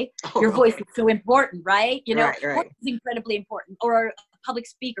 Okay. Your voice is so important, right? You know, voice is incredibly important, or a public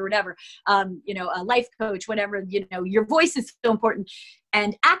speaker, whatever, you know, a life coach, whatever, you know, your voice is so important,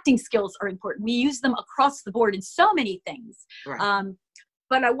 and acting skills are important. We use them across the board in so many things. Right.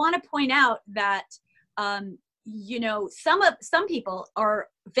 But I want to point out that, you know, some people are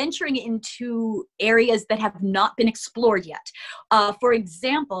venturing into areas that have not been explored yet. For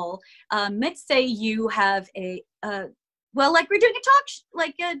example, let's say you have well, like we're doing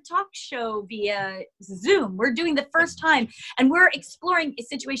a talk show via Zoom. We're doing the first time, and we're exploring a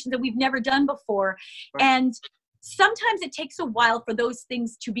situation that we've never done before. Right. And sometimes it takes a while for those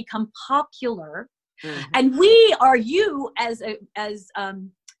things to become popular. Mm-hmm. And you as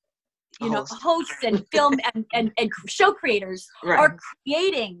you know, hosts and film and show creators are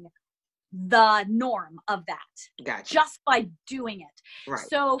creating the norm of that just by doing it. Right.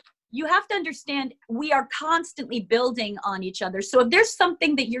 So you have to understand, we are constantly building on each other. So if there's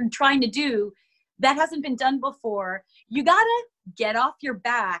something that you're trying to do that hasn't been done before, you gotta get off your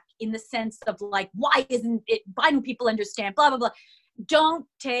back in the sense of like, why don't people understand, blah, blah, blah. Don't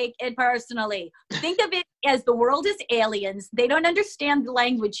take it personally. Think of it as the world is aliens. They don't understand the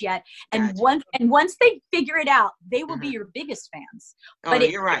language yet. And once they figure it out, they will be your biggest fans. But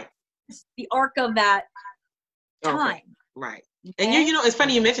you're right. It's the arc of that time. Okay. Right. Okay. And you know, it's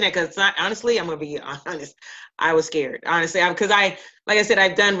funny you mention that, because honestly, I'm going to be honest. I was scared, honestly, because like I said,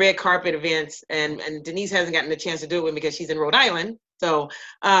 I've done red carpet events, and Denise hasn't gotten a chance to do it with me because she's in Rhode Island. So,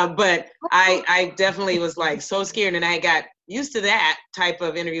 but I definitely was like so scared, and I got used to that type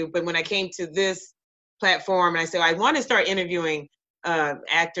of interview. But when I came to this platform, and I said, I want to start interviewing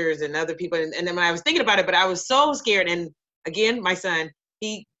actors and other people. And then when I was thinking about it, but I was so scared. And again, my son,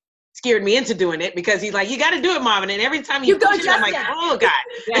 he scared me into doing it, because he's like, you got to do it, Mom. And then every time you push it, I'm like, oh God.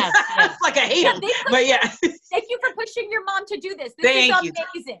 Yes. It's like I hate him. But yeah. Thank you for pushing your mom to do this. This is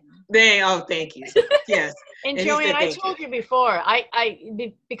amazing. Thank you. Yes. And Joanne, I told you before,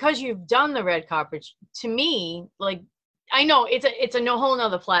 because you've done the red carpet, to me, like, I know it's a whole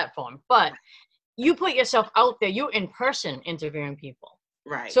nother platform, but you put yourself out there, you're in person interviewing people.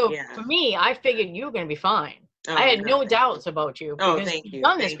 Right. So for me, I figured you were going to be fine. Oh, I had no doubts about you. Thank you. You've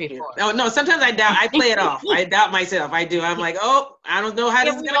done this before. Oh, no, sometimes I doubt. I play it off. I doubt myself. I do. I'm like, oh, I don't know how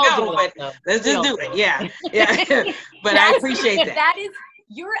this is going to go, but let's just do it. Yeah. Yeah. But I appreciate that. That is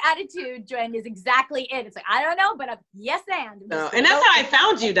your attitude, Joanne, is exactly it. It's like, I don't know, but yes, and. No. And that's how I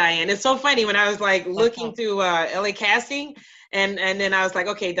found you, Diane. It's so funny when I was like looking through LA casting, and then I was like,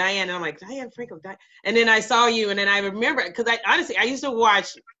 okay, Diane. And I'm like, Diane Franklin. And then I saw you, and then I remember, because I used to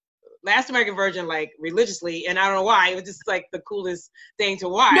watch Last American Virgin like religiously, and I don't know why. It was just like the coolest thing to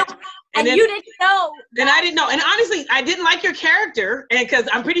watch. No, and then, you didn't know. And I didn't know. And honestly, I didn't like your character, and because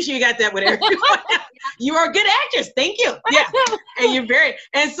I'm pretty sure you got that with everyone. You are a good actress. Thank you. Yeah. And you're very.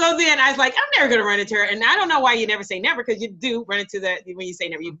 And so then I was like, I'm never gonna run into her. And I don't know why you never say never, because you do run into that when you say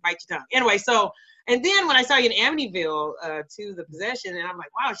never. You bite your tongue. Anyway, so. And then when I saw you in Amityville, to the possession, and I'm like,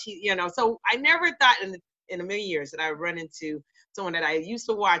 wow, she, you know. So I never thought in a million years that I would run into someone that I used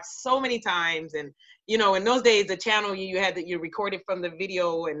to watch so many times. And you know, in those days, the channel you had that you recorded from the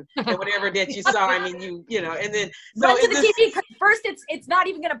video and whatever that you saw. I mean, you know, and then so run to the TV, because first it's not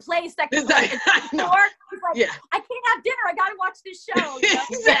even gonna play. Second, I know. Like, Yeah. I can't have dinner. I gotta watch this show. You know?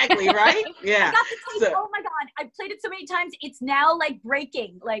 Exactly, right? Yeah. I got the tape. Oh my God, I've played it so many times. It's now like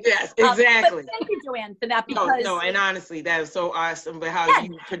breaking. Like, yes, exactly. But thank you, Joanne, for that, because no, and honestly, that is so awesome. But how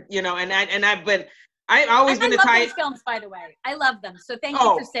you could, you know, but I've always been the type. I love those films, by the way. I love them. So thank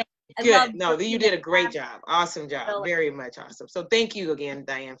you for saying. Good. No, you did a great job. Awesome job. Very much awesome. So thank you again,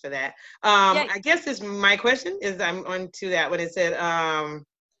 Diane, for that. I guess it's my question is I'm on to that when it said,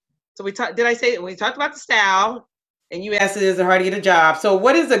 so we talked, we talked about the style, and you asked, is it hard to get a job? So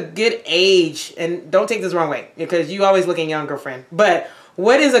what is a good age? And don't take this the wrong way, because you always looking young, girlfriend. But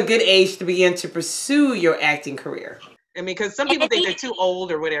what is a good age to begin to pursue your acting career? I mean, because some people think they're too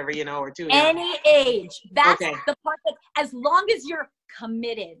old or whatever, you know, or too young. Any age. That's the part that, as long as you're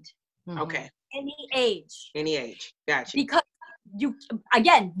committed. Okay. Any age. Any age. Gotcha. Because you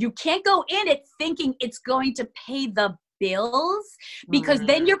can't go in it thinking it's going to pay the bills, because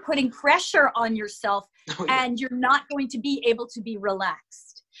then you're putting pressure on yourself and you're not going to be able to be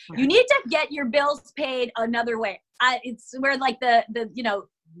relaxed. You need to get your bills paid another way. It's where like the you know,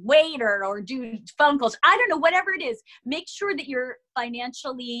 waiter or do phone calls. I don't know, whatever it is. Make sure that you're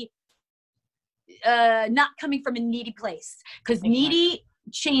financially not coming from a needy place, because needy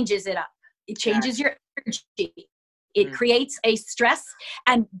changes it up. It changes your energy. It creates a stress,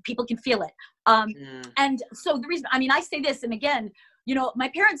 and people can feel it. And so the reason, I mean, I say this, and again, you know, my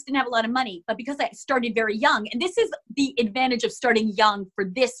parents didn't have a lot of money, but because I started very young, and this is the advantage of starting young for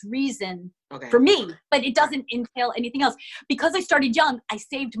this reason for me, but it doesn't entail anything else. Because I started young, I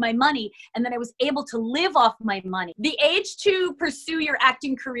saved my money, and then I was able to live off my money. The age to pursue your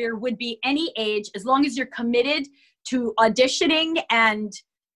acting career would be any age, as long as you're committed to auditioning and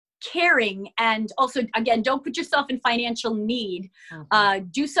caring, and also, again, don't put yourself in financial need.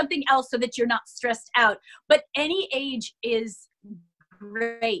 Do something else so that you're not stressed out. But any age is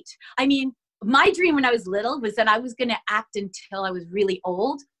great. I mean, my dream when I was little was that I was going to act until I was really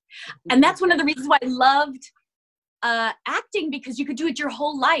old. And that's one of the reasons why I loved acting, because you could do it your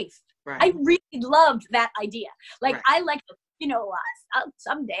whole life. Right. I really loved that idea. Like, I like, you know,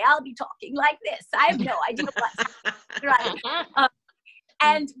 someday I'll be talking like this. I have no idea what. Right.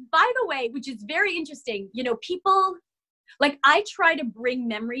 And by the way, which is very interesting, you know, people, like, I try to bring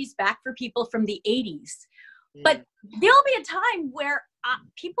memories back for people from the 80s, but there'll be a time where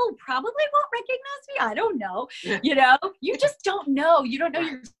people probably won't recognize me. I don't know. You know, you just don't know. You don't know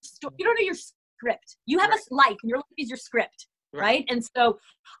your story. You don't know your script. You have a life, and your life is your script, right? And so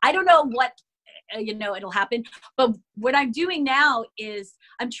I don't know what, you know, it'll happen. But what I'm doing now is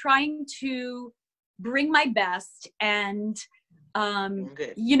I'm trying to bring my best and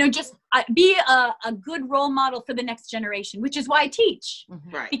you know, just be a good role model for the next generation, which is why I teach,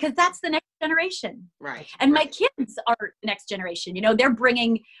 because that's the next generation. And my kids are the next generation. You know, they're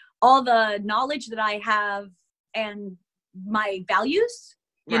bringing all the knowledge that I have and my values,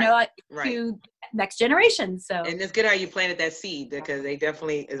 you know, to next generation. So, and it's good how you planted that seed, because they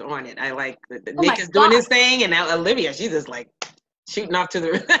definitely is on it. I like Nick is doing his thing, and now Olivia, she's just like shooting off to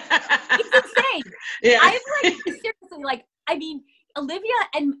the. It's insane. I'm like, seriously, like, I mean, Olivia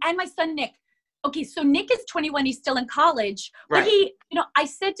and my son Nick. Okay, so Nick is 21. He's still in college. But he, you know, I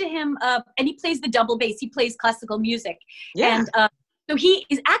said to him, and he plays the double bass. He plays classical music. And so he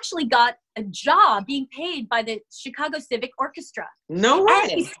is actually got a job being paid by the Chicago Civic Orchestra. No way.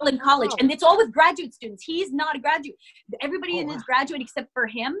 And he's still in college. And it's all with graduate students. He's not a graduate. Everybody in his graduate except for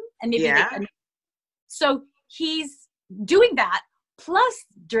him. And maybe so he's doing that. Plus,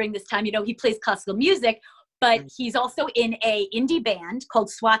 during this time, you know, he plays classical music, but he's also in a indie band called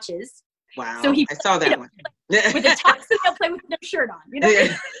Swatches. Wow. So I saw that one. With a tux, and they'll play with no shirt on, you know?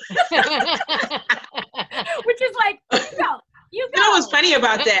 Which is like, you go. You know what's funny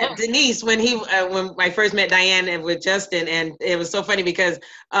about that? Denise, when I first met Diane and with Justin, and it was so funny because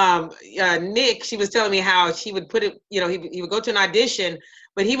Nick, she was telling me how she would put it, you know, he would go to an audition,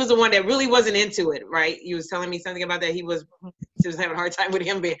 but he was the one that really wasn't into it, right? He was telling me something about that. She was having a hard time with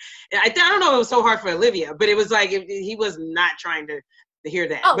him being, I don't know if it was so hard for Olivia, but it was like, he was not trying to to hear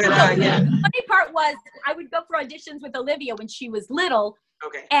that. Oh, But yeah. the funny part was I would go for auditions with Olivia when she was little.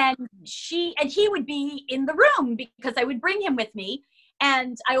 Okay. And he would be in the room because I would bring him with me.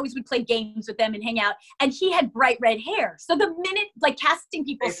 And I always would play games with them and hang out. And he had bright red hair. So the minute like casting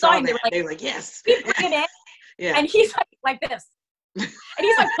people saw him, they were like, yes. Keep bringing it in. Yeah. And he's like this. And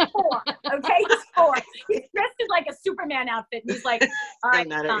he's like 4, okay? He's 4. He's dressed in like a Superman outfit. And he's like, all right,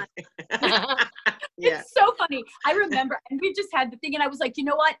 Don. Yeah. It's so funny. I remember, and we just had the thing, and I was like, you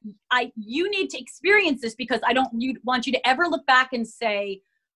know what? You need to experience this because I don't want you to ever look back and say,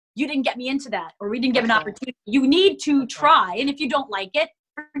 you didn't get me into that, or we didn't give an opportunity. You need to try, and if you don't like it,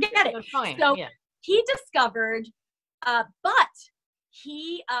 forget it. Fine. So he discovered, but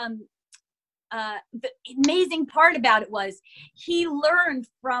he, the amazing part about it was he learned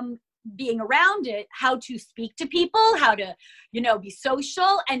from being around it how to speak to people, how to, be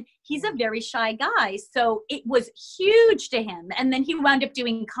social, and he's a very shy guy, so it was huge to him. And then he wound up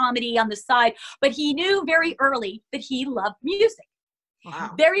doing comedy on the side, but he knew very early that he loved music.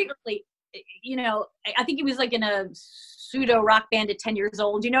 Wow. Very early, I think he was like in a pseudo rock band at 10 years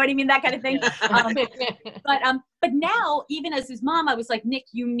old, you know what I mean, that kind of thing. But now, even as his mom, I was like, Nick,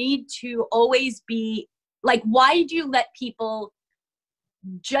 you need to always be like, why do you let people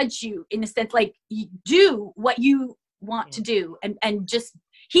judge you, in a sense, like, you do what you want to do, and just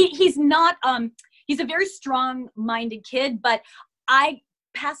he's not he's a very strong-minded kid, but I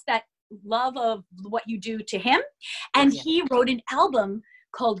passed that love of what you do to him, and he wrote an album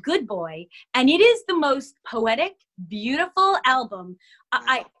called Good Boy, and it is the most poetic, beautiful album.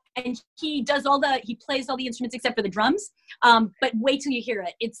 And he plays all the instruments except for the drums, but wait till you hear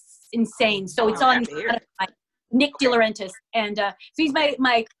it, it's insane. So it's on Spotify. Nick DeLaurentis, and so he's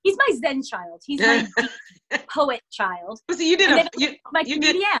my Zen child. He's my poet child. So you did my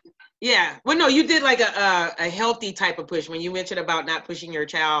comedian. Yeah. Well, no, you did like a healthy type of push when you mentioned about not pushing your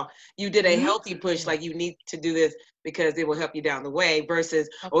child. You did a healthy push, like you need to do this because it will help you down the way, versus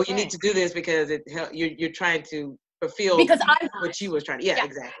you need to do this because you're trying to fulfill what you was trying to. Yeah,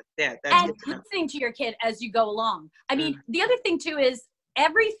 exactly. Yeah, that's and listening to your kid as you go along. I mean, the other thing too is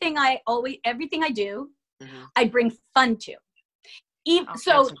everything I do. I bring fun to.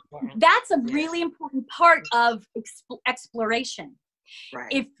 So that's a really important part of exploration.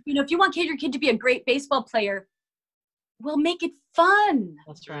 Right. If you want your kid to be a great baseball player, well, make it fun.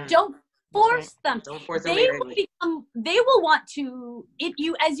 That's right. Don't force them. Don't force them. They will want to.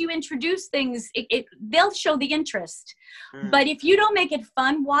 As you introduce things, they'll show the interest. But if you don't make it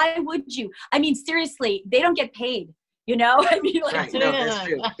fun, why would you? I mean, seriously, they don't get paid. I mean, like, right. No, that's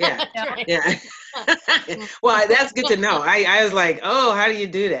true. Yeah. Yeah. Well, that's good to know. I was like, oh, how do you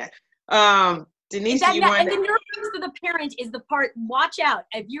do that? Denise, and the nervousness of the parent is the part. Watch out.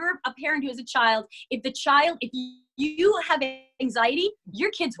 If you're a parent who has a child, if you have anxiety,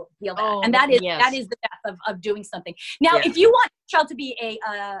 your kids will feel that, and that is the death of doing something. Now, if you want your child to be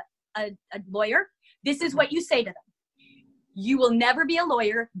a lawyer, this is what you say to them. You will never be a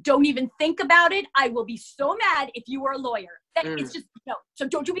lawyer. Don't even think about it. I will be so mad if you were a lawyer. It's just no. So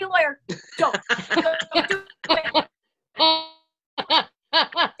don't you be a lawyer. Don't do it.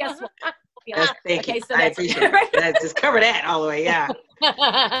 Guess what? Thank you. So I appreciate it. Right? Just cover that all the way. Yeah.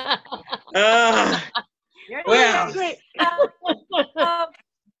 Well, great.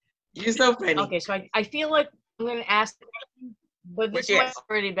 You're so funny. Okay, so I feel like I'm going to ask, but this one's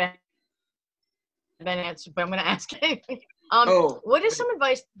already been answered, but I'm going to ask it. What is some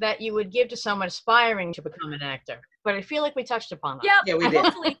advice that you would give to someone aspiring to become an actor? But I feel like we touched upon that. Yeah, we did.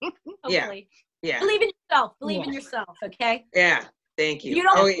 Hopefully. Yeah. Believe in yourself. Believe in yourself, okay? Yeah. Thank you. You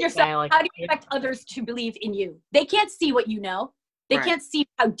don't believe in yourself. How do you expect others to believe in you? They can't see what you know. They can't see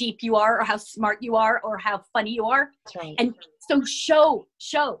how deep you are or how smart you are or how funny you are. That's right. And so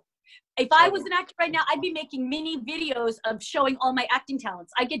show. If I was an actor right now, I'd be making mini videos of showing all my acting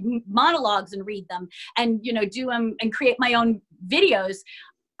talents. I get monologues and read them and, do them and create my own videos.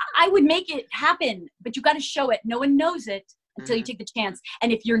 I would make it happen, but you got to show it. No one knows it until you take the chance.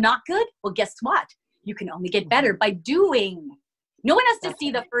 And if you're not good, well, guess what? You can only get better by doing. No one has to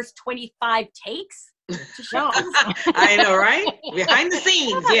see the first 25 takes to show. I know, right? Behind the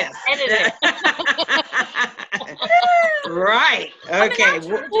scenes, yes. Right. Okay.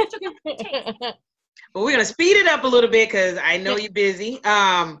 Well, we're going to speed it up a little bit because I know you're busy.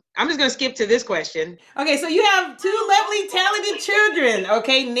 I'm just going to skip to this question. Okay, so you have two lovely, talented children,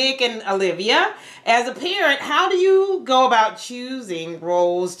 okay, Nick and Olivia. As a parent, how do you go about choosing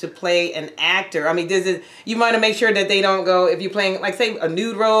roles to play an actor? I mean, you want to make sure that they don't go, if you're playing, like, say, a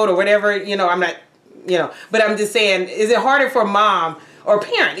nude role or whatever, I'm not, but I'm just saying, is it harder for mom or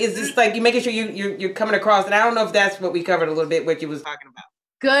parent? Is this like you making sure you're coming across? And I don't know if that's what we covered a little bit, what you was talking about.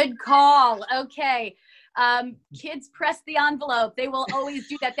 Good call. Okay. Kids press the envelope. They will always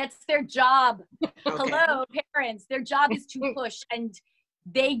do that. That's their job. Okay. Hello, parents. Their job is to push, and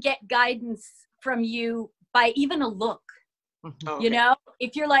they get guidance from you by even a look. Okay. You know,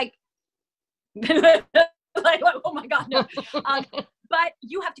 if you're like, like, oh my God, no. But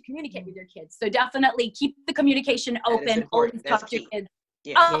you have to communicate with your kids. So definitely keep the communication open. Always talk to your kids.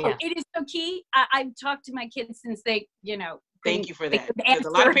 Yeah. Oh, it is so key. I've talked to my kids since they, you know. Thank you for that. Because a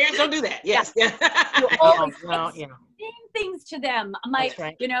lot of parents don't do that. Yes. Yeah. You always explain things to them. I'm like,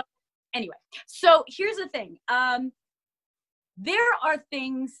 right. You know, anyway. So here's the thing. There are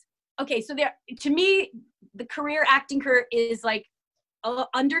things, okay, so there, to me, the acting career is like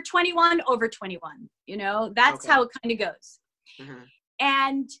under 21, over 21. You know, that's how it kind of goes. Mm-hmm.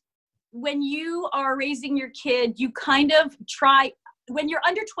 And when you are raising your kid, you kind of try, when you're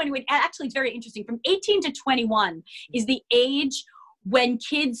under 21, actually it's very interesting, from 18 to 21 is the age when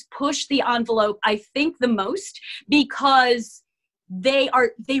kids push the envelope, I think, the most, because they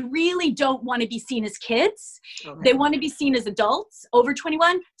really don't want to be seen as kids. Okay. They want to be seen as adults over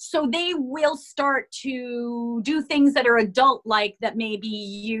 21. So they will start to do things that are adult-like that maybe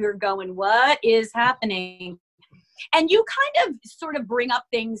you're going, what is happening? And you kind of sort of bring up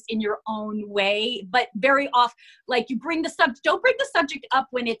things in your own way, but very off, like you bring the subject, don't bring the subject up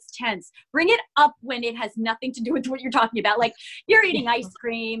when it's tense. Bring it up when it has nothing to do with what you're talking about. Like you're eating ice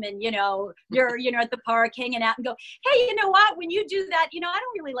cream and, you're at the park hanging out and go, hey, you know what, when you do that, I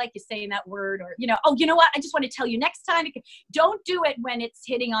don't really like you saying that word, or, oh, you know what, I just want to tell you next time, don't do it when it's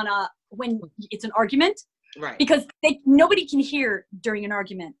hitting on when it's an argument. Right. Because nobody can hear during an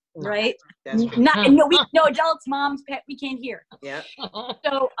argument, right? That's true. No adults, moms, we can't hear. Yeah.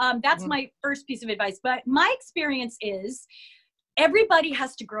 So that's my first piece of advice. But my experience is everybody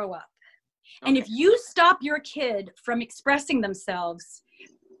has to grow up. Okay. And if you stop your kid from expressing themselves,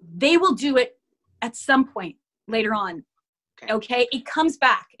 they will do it at some point later on. Okay? It comes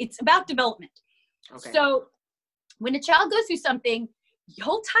back. It's about development. Okay. So when a child goes through something,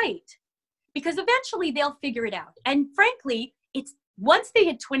 hold tight. Because eventually they'll figure it out. And frankly, it's once they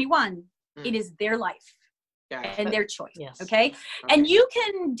hit 21, it is their life and their choice. Yes. Okay. And you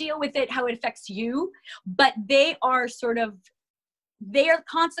can deal with it how it affects you, but their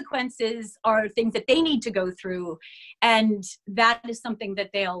consequences are things that they need to go through. And that is something that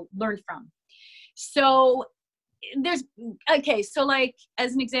they'll learn from. So so like,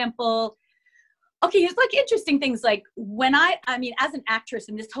 as an example, it's like interesting things like when I mean, as an actress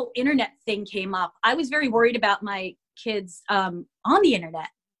and this whole internet thing came up, I was very worried about my kids on the internet,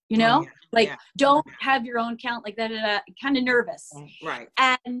 don't have your own account, like that, kind of nervous. Right.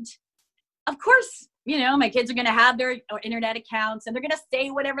 And of course, my kids are going to have their internet accounts and they're going to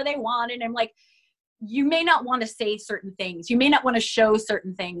say whatever they want. And I'm like, you may not want to say certain things. You may not want to show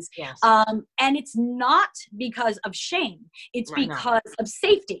certain things. Yes. And it's not because of shame. It's because of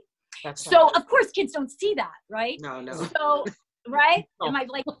safety. So of course kids don't see that, right? No. So, right? Am I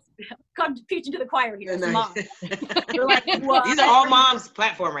like preaching to the choir here? No. Mom. You're like, what? These are all mom's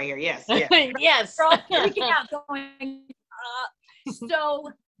platform right here. Yes. Yes. We're all freaking out going,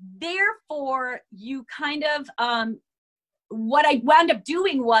 so therefore you kind of, what I wound up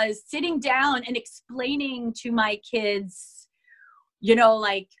doing was sitting down and explaining to my kids,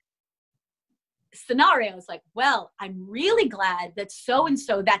 like, scenarios like, well, I'm really glad that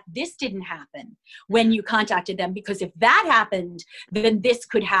so-and-so, that this didn't happen when you contacted them, because if that happened, then this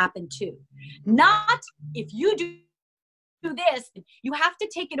could happen too. Not if you do this, you have to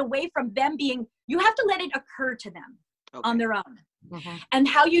take it away from them you have to let it occur to them on their own. Mm-hmm. And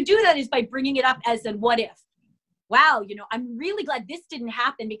how you do that is by bringing it up as a what if. Wow, I'm really glad this didn't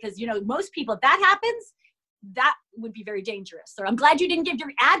happen because, most people, if that happens, that would be very dangerous. So I'm glad you didn't give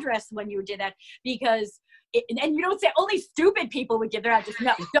your address when you did that, because and you don't say only stupid people would give their address.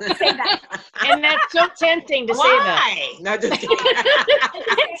 No, don't say that. And that's so tempting to say that. No, just kidding.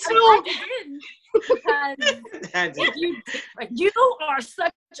 Because if you are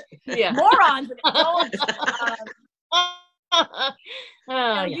such morons.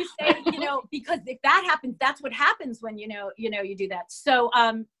 You say, because if that happens, that's what happens when you do that. So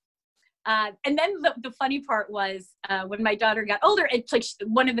and then the funny part was when my daughter got older, it's like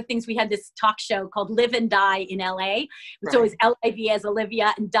one of the things, we had this talk show called Live and Die in LA. Right. So it's LIV as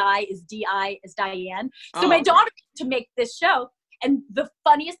Olivia and Die is DI as Diane. So my daughter to make this show, and the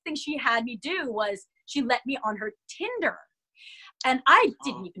funniest thing she had me do was she let me on her Tinder. And I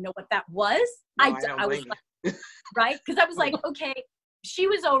didn't even know what that was. No, I was like, right? Because I was like, okay, she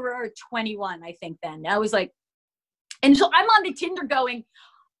was over 21, I think then. I was like, And so I'm on the Tinder going,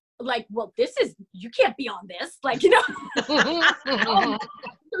 like, well, you can't be on this. Like, you know,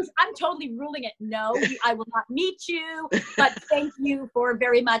 I'm totally ruling it. No, I will not meet you, but thank you for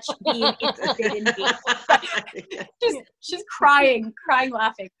very much being interested in me. She's crying,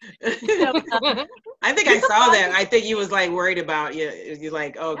 laughing. So, I think I saw that. I think you was like worried about you're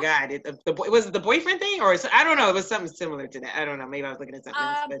like, oh God, was it the boyfriend thing, or I don't know. It was something similar to that. I don't know. Maybe I was looking at something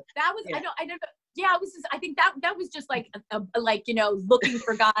else. But, that was I don't know. Yeah, it was. I think that was just like like, you know, looking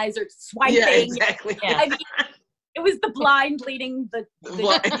for guys or swiping. Yeah, exactly. Yeah. I mean, it was the blind leading the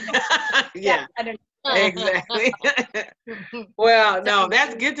yeah. I don't know. Exactly. Well, no,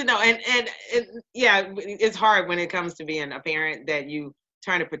 that's good to know. And yeah, it's hard when it comes to being a parent that you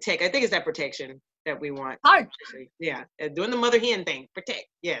trying to protect. I think it's that protection that we want. Hard. Yeah, doing the mother hen thing. Protect.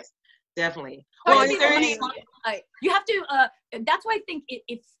 Yes, definitely. Well, Is there any? You have to. That's why I think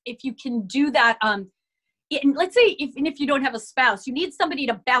if you can do that. And let's say if you don't have a spouse, you need somebody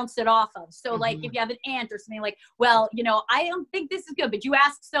to bounce it off of. So like if you have an aunt or something, like, well, you know, I don't think this is good, but you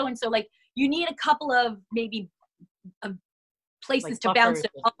ask so and so. Like you need a couple of maybe places like to bounce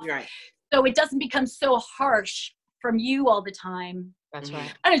it off, right? So it doesn't become so harsh from you all the time. That's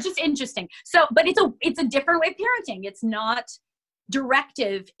right. And it's just interesting. So, but it's a different way of parenting. It's not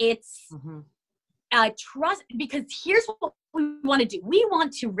directive. It's trust, because here's what we want to do. We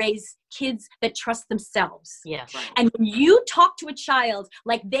want to raise kids that trust themselves. Yes. Right. And when you talk to a child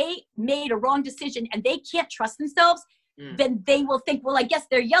like they made a wrong decision and they can't trust themselves, then they will think, well, I guess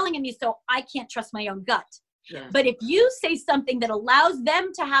they're yelling at me, so I can't trust my own gut. Yes. But if you say something that allows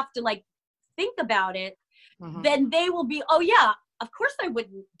them to have to like think about it, then they will be, oh yeah, of course I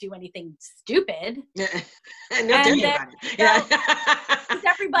wouldn't do anything stupid. Yeah. And they'll tell you about it. Yeah. Because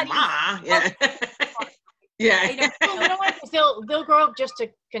everybody. Yeah. Yeah. You know what? They'll grow up just to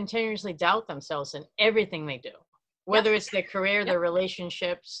continuously doubt themselves in everything they do, whether it's their career, their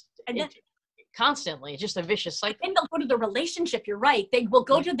relationships, and constantly, just a vicious cycle. And they'll go to the relationship. You're right. They will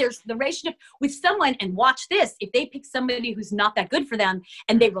go to the relationship with someone and watch this. If they pick somebody who's not that good for them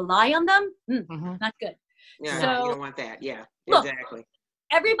and they rely on them, not good. Yeah, so, you don't want that. Yeah, look, exactly.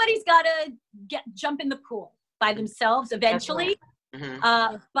 Everybody's got to jump in the pool by themselves eventually.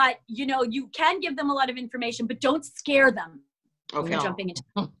 Right. But you know, you can give them a lot of information, but don't scare them. Okay. Jumping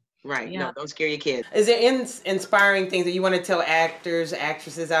into Right. Yeah. No, don't scare your kids. Is there inspiring things that you want to tell actors,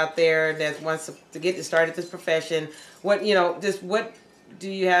 actresses out there that wants to get started this profession? What, you know, just what do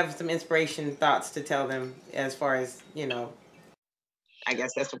you have some inspiration thoughts to tell them as far as, you know? I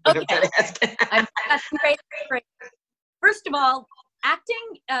guess that's what I'm trying to ask. That's great. First of all,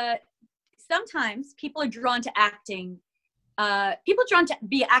 acting, sometimes people are drawn to acting. People are drawn to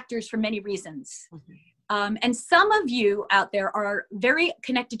be actors for many reasons. And some of you out there are very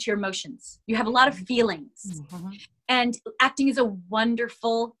connected to your emotions. You have a lot of feelings. And acting is a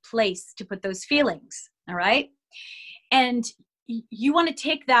wonderful place to put those feelings, all right? And you want to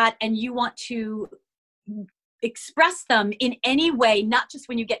take that and you want to express them in any way, not just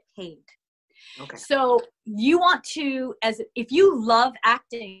when you get paid. Okay. So you want to, if you love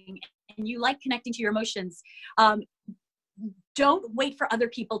acting and you like connecting to your emotions, don't wait for other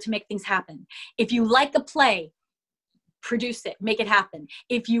people to make things happen. If you like a play, produce it, make it happen.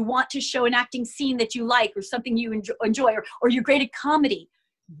 If you want to show an acting scene that you like or something you enjoy, or you're great at comedy,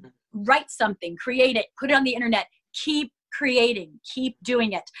 write something, create it, put it on the internet, keep creating, keep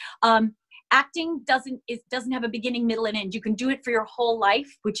doing it. Acting doesn't have a beginning, middle, and end. You can do it for your whole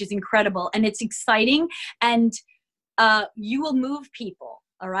life, which is incredible. And it's exciting. And you will move people,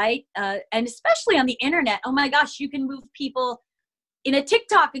 all right? And especially on the internet, oh my gosh, you can move people in a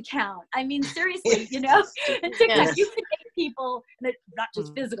TikTok account. I mean, seriously, you know, in TikTok, you can make people, not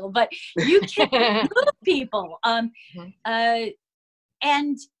just physical, but you can move people.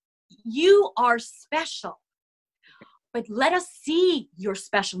 And you are special. But let us see your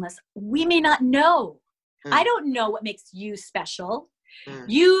specialness. We may not know. I don't know what makes you special.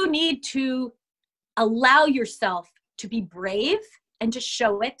 You need to allow yourself to be brave and to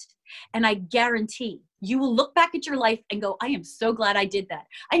show it. And I guarantee you will look back at your life and go, I am so glad I did that.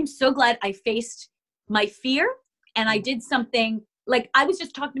 I am so glad I faced my fear and I did something. Like, I was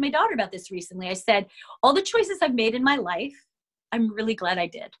just talking to my daughter about this recently. I said, all the choices I've made in my life, I'm really glad I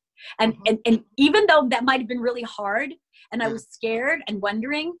did. And even though that might have been really hard and I was scared and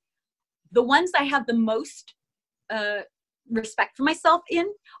wondering, the ones I have the most respect for myself in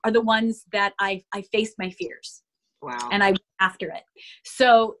are the ones that I faced my fears. Wow. And I went after it.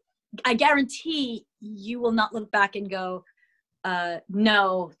 So I guarantee you will not look back and go,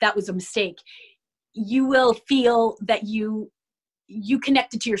 no, that was a mistake. You will feel that you you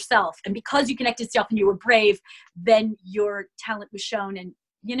connected to yourself, and because you connected to yourself and you were brave, then your talent was shown. And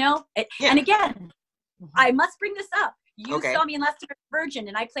and again, I must bring this up. You saw me in Last Virgin,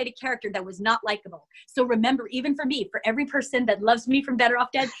 and I played a character that was not likable. So remember, even for me, for every person that loves me from Better Off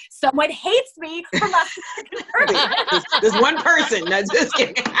Dead, someone hates me from Last Virgin. There's one person. No, just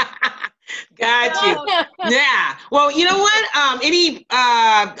kidding. Got you. Yeah. Well, you know what?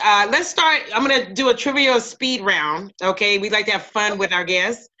 Let's start. I'm gonna do a trivia speed round. Okay. We like to have fun with our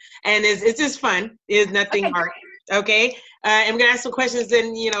guests, and it's just fun. It's nothing hard. Okay. And we're gonna ask some questions,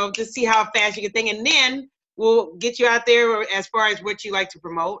 and just see how fast you can think, and then we'll get you out there as far as what you like to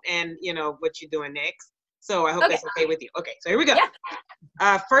promote and what you're doing next. So I hope that's okay with you. Okay. So here we go.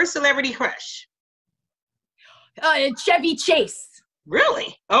 Yeah. First celebrity crush. Chevy Chase.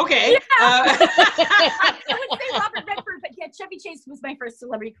 Really? Okay. Yeah. I would say Robert Redford, but yeah, Chevy Chase was my first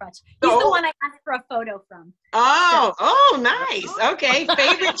celebrity crush. He's the one I asked for a photo from. Oh, nice. Okay.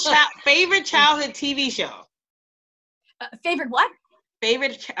 Favorite childhood TV show. Favorite what?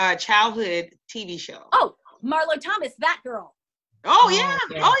 Favorite childhood TV show. Oh, Marlo Thomas, that girl. Oh yeah.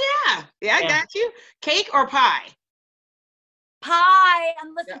 Yeah, I got you. Cake or pie? Pie,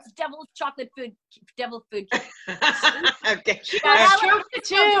 unless it's devil's chocolate food. Devil food. Okay. That's true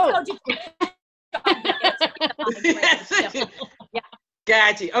too. Yeah.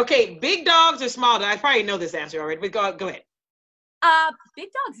 Got you. Okay, big dogs or small dogs? I probably know this answer already, but go ahead. Big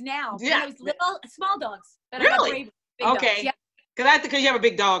dogs now. Yeah. When I was little, small dogs. But Really? Okay. Yeah. Because you have a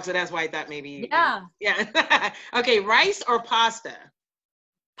big dog, so that's why I thought maybe. Yeah. Yeah. Okay, rice or pasta?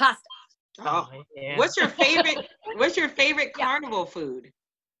 Pasta. Oh, yeah. What's your favorite carnival food?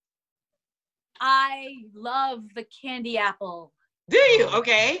 I love the candy apple. Do you?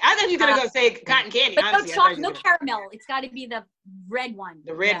 Okay. I thought you were gonna go say cotton candy. But honestly, no caramel. It's got to be the red one.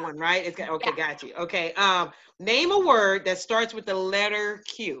 The red one, right? Okay, got you. Okay. Name a word that starts with the letter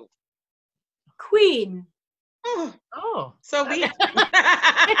Q. Queen. Oh. So we.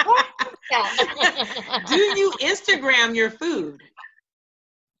 Do you Instagram your food?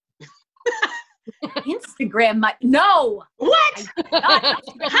 Instagram no. What?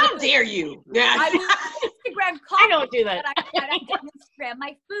 How dare you? Yeah. I mean, Instagram coffee. I don't do that. I don't Instagram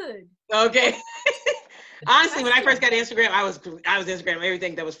my food. Okay. Honestly, when I first got Instagram, I was Instagram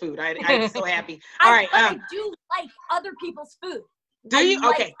everything that was food. I was so happy. All right. I do like other people's food. Do you?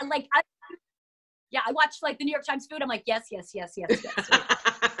 Okay. I watch like the New York Times food. I'm like, yes.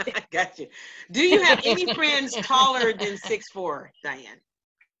 Got you. Do you have any friends taller than 6'4", Diane?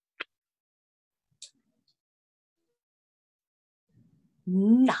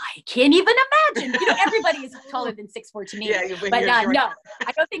 I can't even imagine. Everybody is taller than 6'4" to me. Yeah, but no,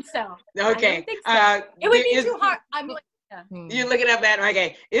 I don't think so. Okay. I don't think so. It would be too hard. I'm like, you're looking up at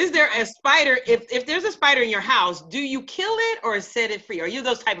okay. Is there a spider? If there's a spider in your house, do you kill it or set it free? Are you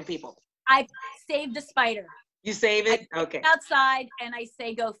those type of people? I save the spider. You save it? Okay. Outside and I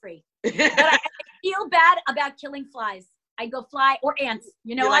say go free. But I feel bad about killing flies. I go fly or ants.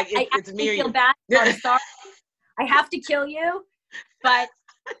 You know what? I feel bad. I'm sorry. I have to kill you, but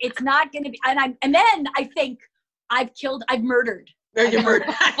it's not going to be. And then I think I've murdered. No, you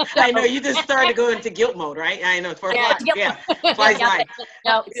murdered. I know you just started going into guilt mode, right? I know. Flies life.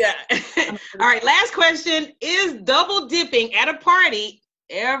 No, yeah. All right. Last question: is double dipping at a party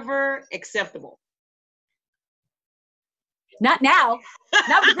ever acceptable? Not now.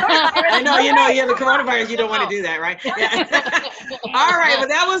 Not with coronavirus. I know, you have the coronavirus. You don't want to do that, right? Yeah. All right. Well,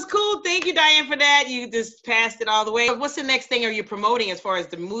 that was cool. Thank you, Diane, for that. You just passed it all the way. What's the next thing are you promoting as far as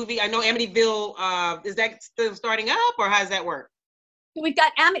the movie? I know Amityville, is that still starting up or how does that work? We've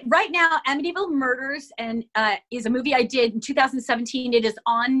got right now Amityville Murders and is a movie I did in 2017. It is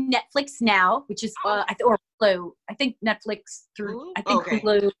on Netflix now, which is or Hulu. I think Netflix through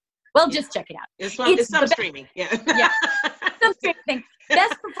Hulu. Well, just check it out. It's some streaming. Yeah. Some streaming.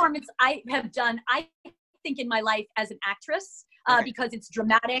 Best performance I have done, I think, in my life as an actress, because it's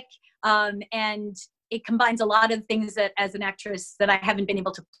dramatic and it combines a lot of things that as an actress that I haven't been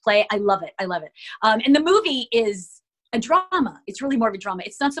able to play. I love it. And the movie is a drama. It's really more of a drama.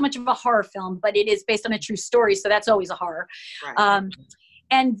 It's not so much of a horror film, but it is based on a true story. So that's always a horror. Right.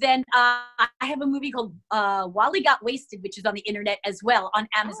 And then I have a movie called Wally Got Wasted, which is on the internet as well on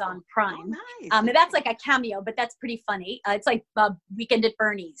Amazon Prime. Nice. And that's like a cameo, but that's pretty funny. It's like Weekend at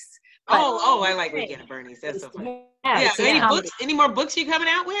Bernie's. I like Weekend at Bernie's. That's so funny. Yeah. Any more books you coming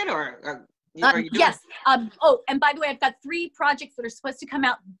out with, or are you doing? Yes. And by the way, I've got 3 projects that are supposed to come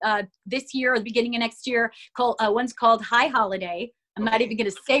out this year or the beginning of next year. One's called High Holiday. I'm not even going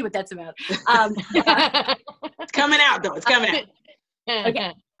to say what that's about. It's coming out, though. It's coming out.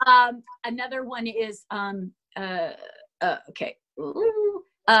 Okay. Another one is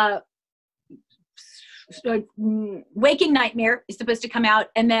Waking Nightmare is supposed to come out,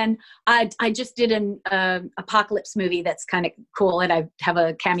 and then I just did an apocalypse movie that's kind of cool, and I have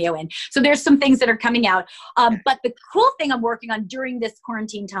a cameo in. So there's some things that are coming out. But the cool thing I'm working on during this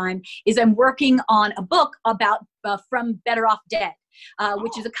quarantine time is I'm working on a book about From Better Off Dead,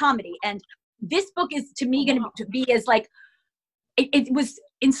 which is a comedy. And this book is, to me, going to be as like, it was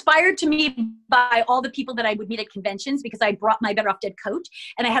inspired to me by all the people that I would meet at conventions, because I brought my Better Off Dead coat,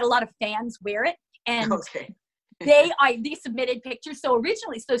 and I had a lot of fans wear it. And they submitted pictures. So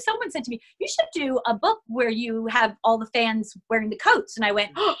someone said to me, you should do a book where you have all the fans wearing the coats. And I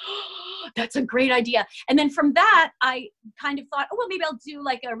went, oh, that's a great idea. And then from that, I kind of thought, oh, well, maybe I'll do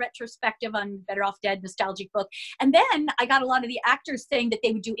like a retrospective on Better Off Dead, nostalgic book. And then I got a lot of the actors saying that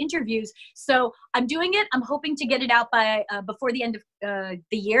they would do interviews. So I'm doing it. I'm hoping to get it out by before the end of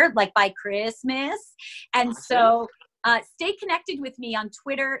the year, like by Christmas. And so stay connected with me on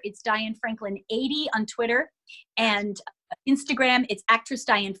Twitter. It's Diane Franklin 80 on Twitter, and Instagram, it's actress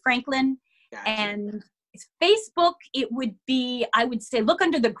Diane Franklin. Gotcha. And Facebook, it would be, I would say, look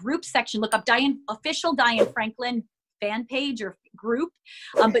under the group section, look up official Diane Franklin fan page or group,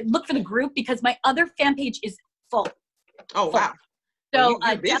 but look for the group, because my other fan page is full. Oh, wow. So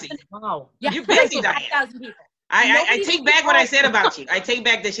you're busy. Wow. Yeah, you're busy, Diane. 5,000 people. I take back what I said about you. I take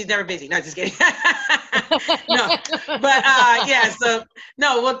back that she's never busy. No, just kidding. No, but yeah. So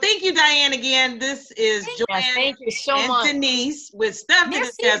no. Well, thank you, Diane. Again, this is Joanne. Thank you so much, Denise with Stuff to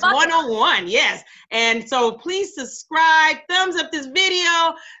Discuss 101. Yes, and so please subscribe, thumbs up this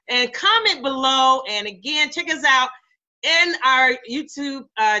video, and comment below. And again, check us out in our YouTube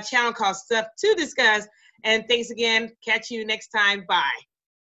channel called Stuff to Discuss. And thanks again. Catch you next time. Bye.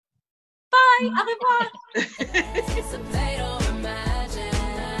 Bye. Au revoir.